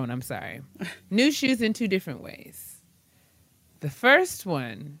microphone, I'm sorry. Nude shoes in two different ways. The first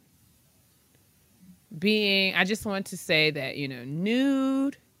one being, I just want to say that,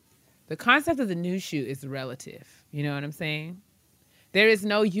 nude, the concept of the nude shoe is relative. You know what I'm saying? There is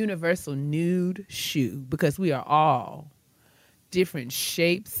no universal nude shoe because we are all different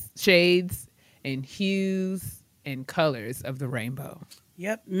shapes, shades, and hues and colors of the rainbow.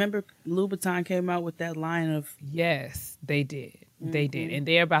 Yep. Remember Louboutin came out with that line of... Yes, they did. Mm-hmm. They did. And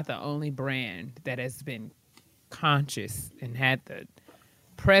they're about the only brand that has been conscious and had the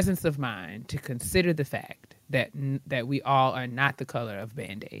presence of mind to consider the fact that we all are not the color of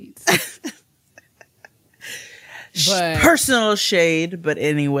Band-Aids. But personal shade, but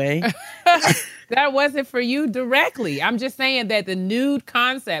anyway. That wasn't for you directly. I'm just saying that the nude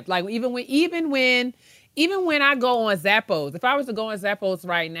concept, like even when I go on Zappos, if I was to go on Zappos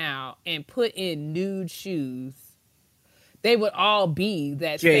right now and put in nude shoes, they would all be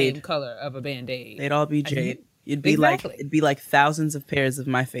that jade. Same color of a Band-Aid. They'd all be jade. It'd be like thousands of pairs of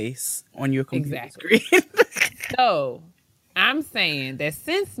my face on your computer screen. So I'm saying that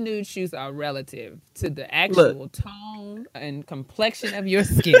since nude shoes are relative to the actual tone and complexion of your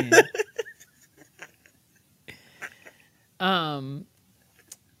skin,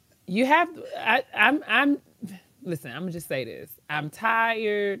 you have. Listen, I'm gonna just say this. I'm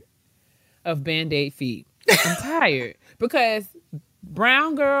tired of Band-Aid feet. I'm tired because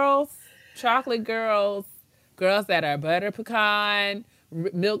brown girls, chocolate girls, girls that are butter pecan,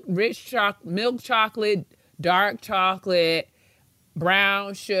 milk chocolate, dark chocolate,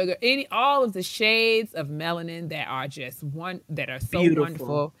 brown sugar, all of the shades of melanin that are just that are so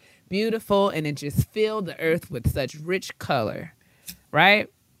wonderful, beautiful, and it just fill the earth with such rich color, right?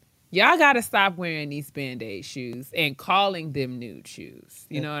 Y'all got to stop wearing these Band-Aid shoes and calling them nude shoes.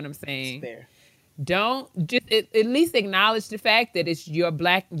 You know what I'm saying? Fair. Don't just at least acknowledge the fact that it's your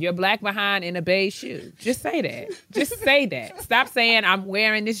black behind in a beige shoe. Just say that. Just say that. Stop saying I'm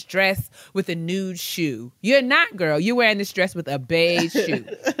wearing this dress with a nude shoe. You're not, girl. You're wearing this dress with a beige shoe.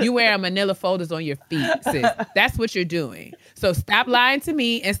 You wearing manila folders on your feet, sis. That's what you're doing. So stop lying to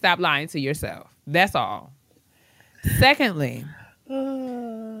me and stop lying to yourself. That's all. Secondly,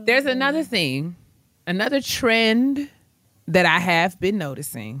 there's another thing, another trend that I have been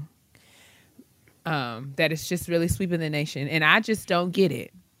noticing. That is just really sweeping the nation, and I just don't get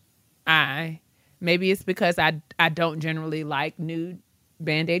it. Maybe it's because I don't generally like nude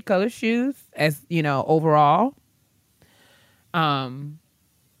Band-Aid color shoes as overall. But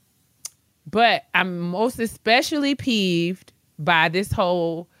I'm most especially peeved by this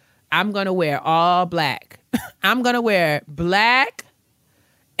whole I'm gonna wear all black. I'm gonna wear black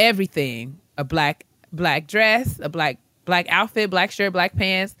everything, a black dress, a black outfit, black shirt, black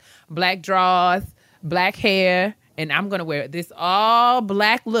pants, black drawers, black hair, and I'm going to wear this all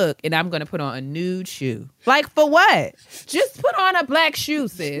black look, and I'm going to put on a nude shoe. Like, for what? Just put on a black shoe,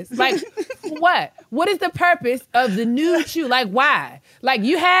 sis. Like, for what? What is the purpose of the nude shoe? Like, why? Like,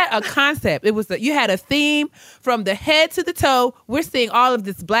 you had a concept. You had a theme from the head to the toe. We're seeing all of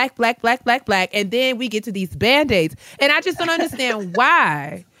this black, and then we get to these Band-Aids, and I just don't understand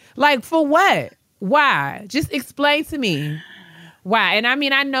why. Like, for what? Why? Just explain to me why. And I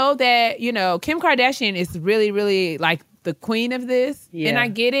mean, I know that, Kim Kardashian is really, really like the queen of this. Yeah, and I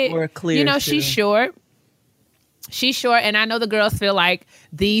get it. We're clear too. She's short. She's short. And I know the girls feel like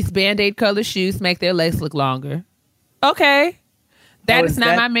these Band-Aid color shoes make their legs look longer. Okay. That is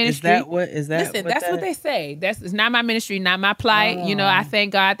not my ministry. Listen, that's what they say. It's not my ministry, not my plight. Oh. I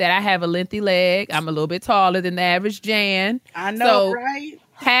thank God that I have a lengthy leg. I'm a little bit taller than the average Jan. I know, right?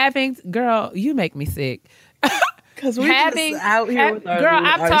 Girl, you make me sick. Because we're just out here with our girl, little,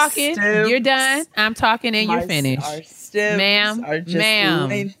 I'm our talking. stems. You're done. I'm talking and you're finished. Our stems Ma'am, are just ma'am,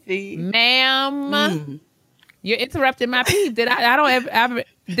 lengthy. ma'am. You're interrupting my peeve. I don't ever.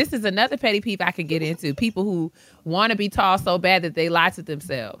 This is another petty peeve I could get into. People who want to be tall so bad that they lie to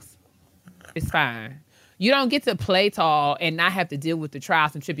themselves. It's fine. You don't get to play tall and not have to deal with the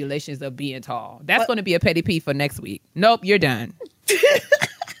trials and tribulations of being tall. That's going to be a petty peeve for next week. Nope, you're done.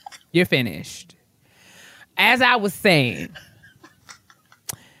 You're finished. As I was saying,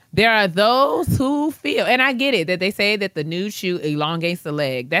 there are those who feel, and I get it, that they say that the nude shoe elongates the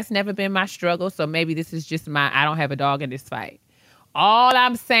leg. That's never been my struggle, so maybe this is just I don't have a dog in this fight. All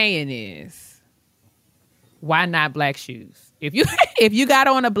I'm saying is, why not black shoes? If you got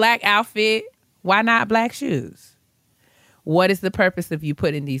on a black outfit, why not black shoes? What is the purpose of you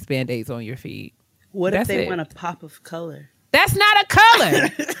putting these Band-Aids on your feet? What if they want a pop of color? That's not a color.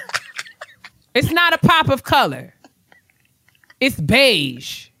 It's not a pop of color. It's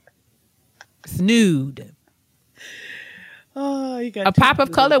beige. It's nude. Oh, you got a pop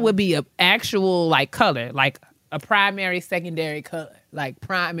of color would be an actual like color, like a primary, secondary color, like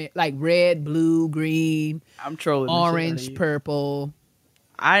red, blue, green. I'm trolling. Orange, purple.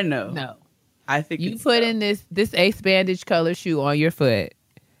 I know. No. I think you put in this ace bandage color shoe on your foot.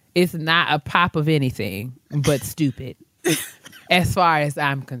 It's not a pop of anything but stupid, as far as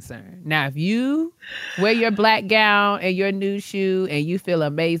I'm concerned. Now, if you wear your black gown and your new shoe and you feel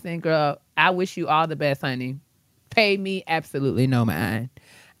amazing, girl, I wish you all the best, honey. Pay me absolutely no mind.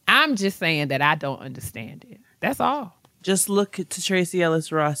 I'm just saying that I don't understand it. That's all. Just look to Tracy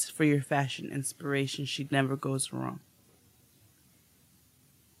Ellis Ross for your fashion inspiration. She never goes wrong.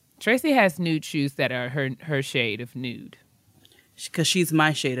 Tracy has nude shoes that are her shade of nude. Because she's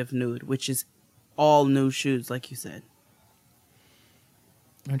my shade of nude, which is all nude shoes, like you said.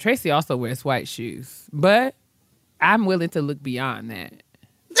 And Tracy also wears white shoes. But I'm willing to look beyond that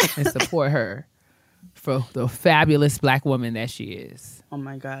and support her for the fabulous black woman that she is. Oh,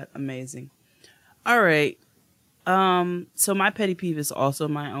 my God. Amazing. All right. So my petty peeve is also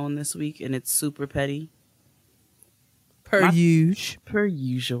my own this week, and it's super petty. Per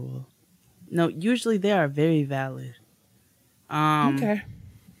usual. No, usually they are very valid. Okay.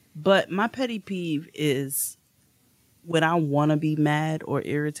 But my petty peeve is when I want to be mad or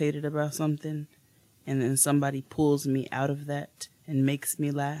irritated about something, and then somebody pulls me out of that and makes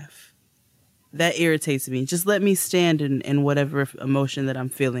me laugh. That irritates me. Just let me stand in whatever emotion that I'm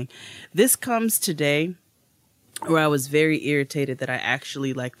feeling. This comes today where I was very irritated that I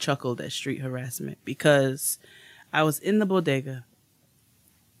actually chuckled at street harassment because I was in the bodega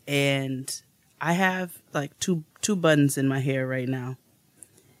and I have two buttons in my hair right now.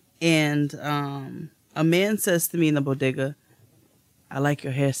 And a man says to me in the bodega, "I like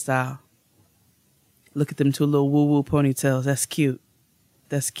your hairstyle. Look at them two little woo-woo ponytails. That's cute.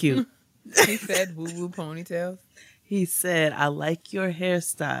 That's cute." He said woo-woo ponytails? He said, "I like your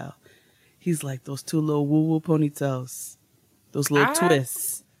hairstyle." He's like, "Those two little woo-woo ponytails. Those little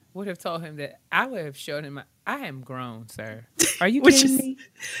twists." Would have told him that. I would have showed him I am grown, sir. Are you kidding me?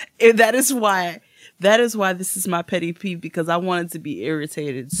 That is why this is my petty peeve, because I wanted to be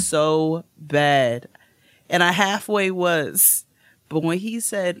irritated so bad. And I halfway was. But when he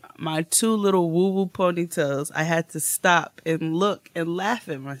said my two little woo-woo ponytails, I had to stop and look and laugh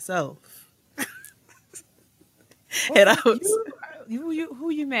at myself. And I was... Who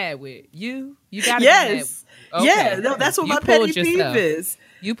you mad with? You got to yes. be mad with. Okay. Yeah, no, that's what my petty peeve is.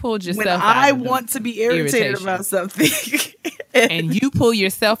 You pulled yourself when out I want to be irritated about something. and you pull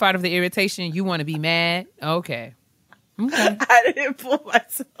yourself out of the irritation, you want to be mad? Okay. I didn't pull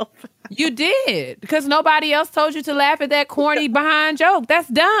myself out. You did, because nobody else told you to laugh at that corny behind joke. That's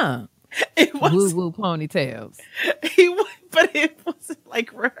dumb. It was woo-woo ponytails. But it wasn't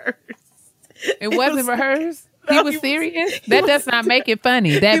rehearsed. It wasn't rehearsed? No, he was serious? That does not make it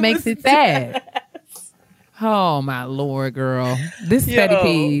funny. That makes it sad. Oh, my Lord, girl. This is petty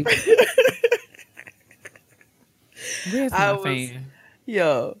peeve. Where's my fan?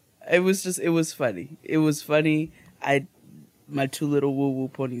 Yo, it was funny. It was funny. My two little woo-woo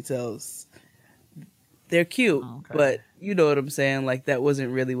ponytails, they're cute, but you know what I'm saying? That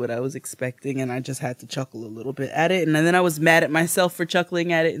wasn't really what I was expecting, and I just had to chuckle a little bit at it, and then I was mad at myself for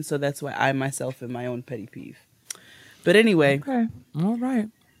chuckling at it, and so that's why I myself am my own petty peeve. But anyway. Okay. All right.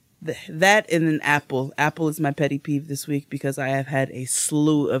 That and then Apple. Apple is my petty peeve this week because I have had a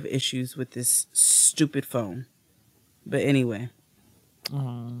slew of issues with this stupid phone. But anyway.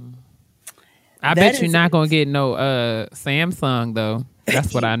 I bet you're not going to get no Samsung, though.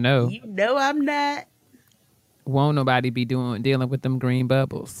 That's what I know. You know I'm not. won't nobody be dealing with them green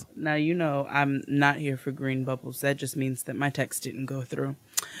bubbles. Now, you know, I'm not here for green bubbles. That just means that my text didn't go through.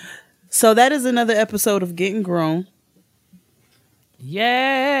 So that is another episode of Getting Grown.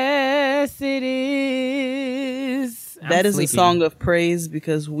 Yes, it is. That is a song of praise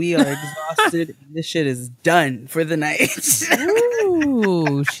because we are exhausted. This shit is done for the night.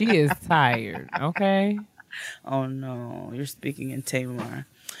 Ooh, she is tired. Okay. Oh no, you're speaking in Tamar.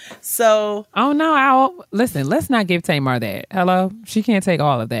 So, oh no, listen, let's not give Tamar that. Hello? She can't take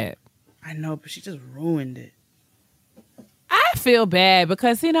all of that. I know, but she just ruined it. I feel bad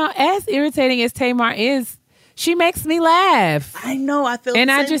because, you know, as irritating as Tamar is, she makes me laugh. I know, I feel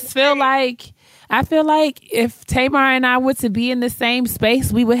and I just feel like if Tamar and I were to be in the same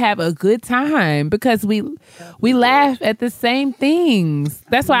space, we would have a good time because we laugh at the same things.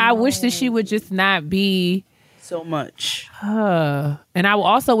 That's why I wish that she would just not be so much. And I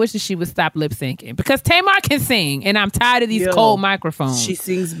also wish that she would stop lip syncing because Tamar can sing, and I'm tired of these cold microphones. She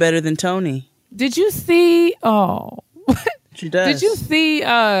sings better than Tony. Did you see? Oh, she does.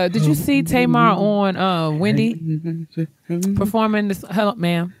 Did you see Tamar on Wendy performing this? Hello,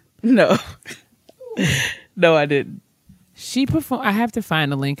 ma'am. No. No, I didn't. She performed. I have to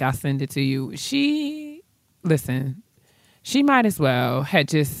find the link. I'll send it to you. She might as well had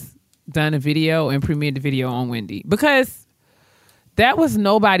just done a video and premiered the video on Wendy because that was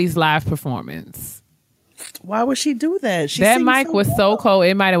nobody's live performance. Why would she do that? That mic was so cold.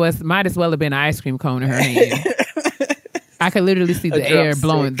 It might as well have been an ice cream cone in her hand. I could literally see the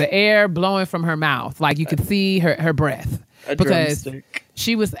air blowing from her mouth. Like you could see her breath. Because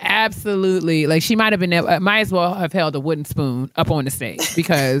she was absolutely like she might as well have held a wooden spoon up on the stage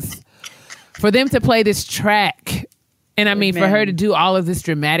because for them to play this track and I mean for her to do all of this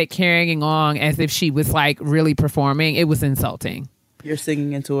dramatic carrying on as if she was like really performing, it was insulting. You're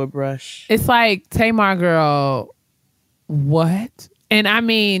singing into a brush. It's like, Tamar girl, what? And I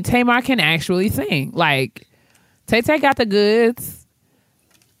mean, Tamar can actually sing. Like, Tay got the goods.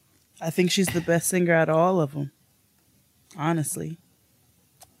 I think she's the best singer out of all of them. Honestly.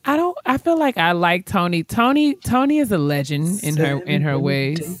 I feel like I like Tony. Tony is a legend in her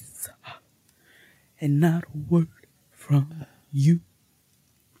ways. And not a word from you.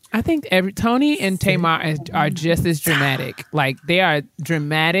 I think Tony and Tamar are just as dramatic. Like they are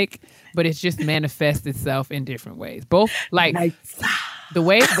dramatic, but it's just manifests itself in different ways. Both like the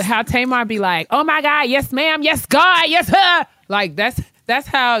way how Tamar be like, "Oh my God, yes ma'am, yes God, yes her." Like that's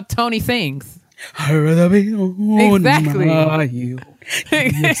how Tony sings. I'd rather be on exactly. my own.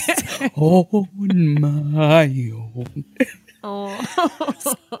 Yes, on my own. Oh.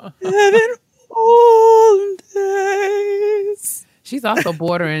 7 whole days. She's also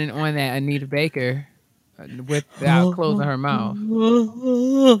bordering on that Anita Baker without closing her mouth.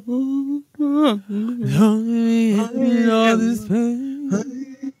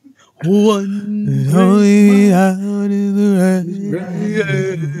 One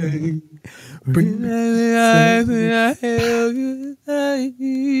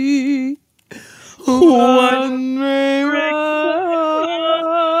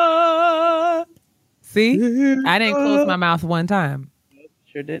See? I didn't close my mouth one time.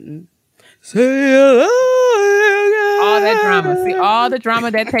 Sure didn't. All that drama. See, all the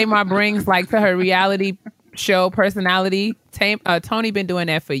drama that Tamar brings like to her reality show personality. Tony been doing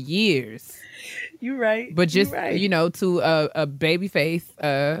that for years. You're right. But just, you know, to a Babyface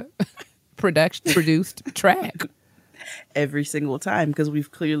produced track. Every single time, because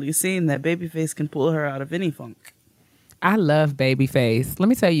we've clearly seen that Babyface can pull her out of any funk. I love Babyface. Let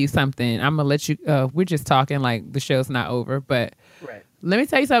me tell you something. I'm going to let you, we're just talking like the show's not over, but right. Let me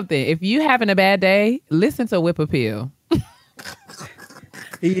tell you something. If you having a bad day, listen to Whip Appeal.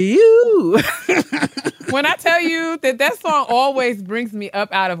 You. When I tell you that song always brings me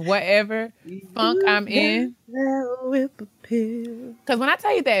up out of whatever funk I'm in. Whip Appeal. Because when I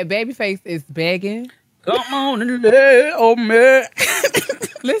tell you that Babyface is begging. Come on and lay on me.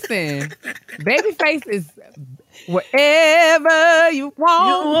 Listen, Babyface is wherever you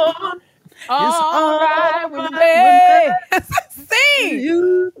want. All right with me. Sing.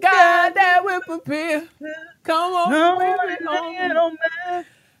 You got that Whip Appeal. Come on. No, it on me.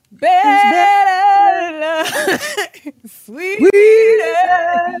 Better. Sweeter.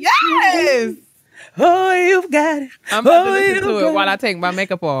 Yes. Oh, you've got it. I'm about to listen to it while I take my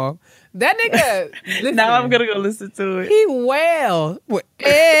makeup off. That nigga. Listen, now I'm going to go listen to it. He well.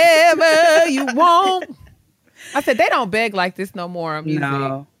 Whatever you want. I said, they don't beg like this no more on music.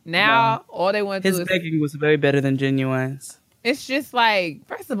 No. Now, all they want to do is... His begging was very better than Genuine's. It's just like,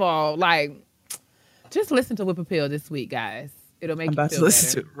 first of all, like, just listen to Whip Appeal this week, guys. It'll make I'm you about feel to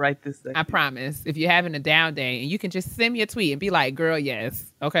listen better. to it right this second. I promise. If you're having a down day, and you can just send me a tweet and be like, girl, yes.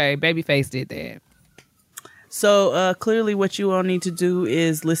 Okay, Babyface did that. So clearly what you all need to do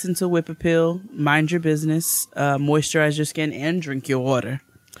is listen to Whip Appeal, mind your business, moisturize your skin, and drink your water.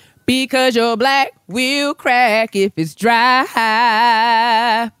 Because your black will crack if it's dry.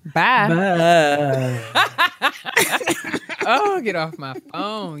 Bye. Bye. Oh, get off my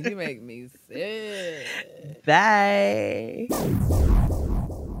phone. You make me sick. Bye.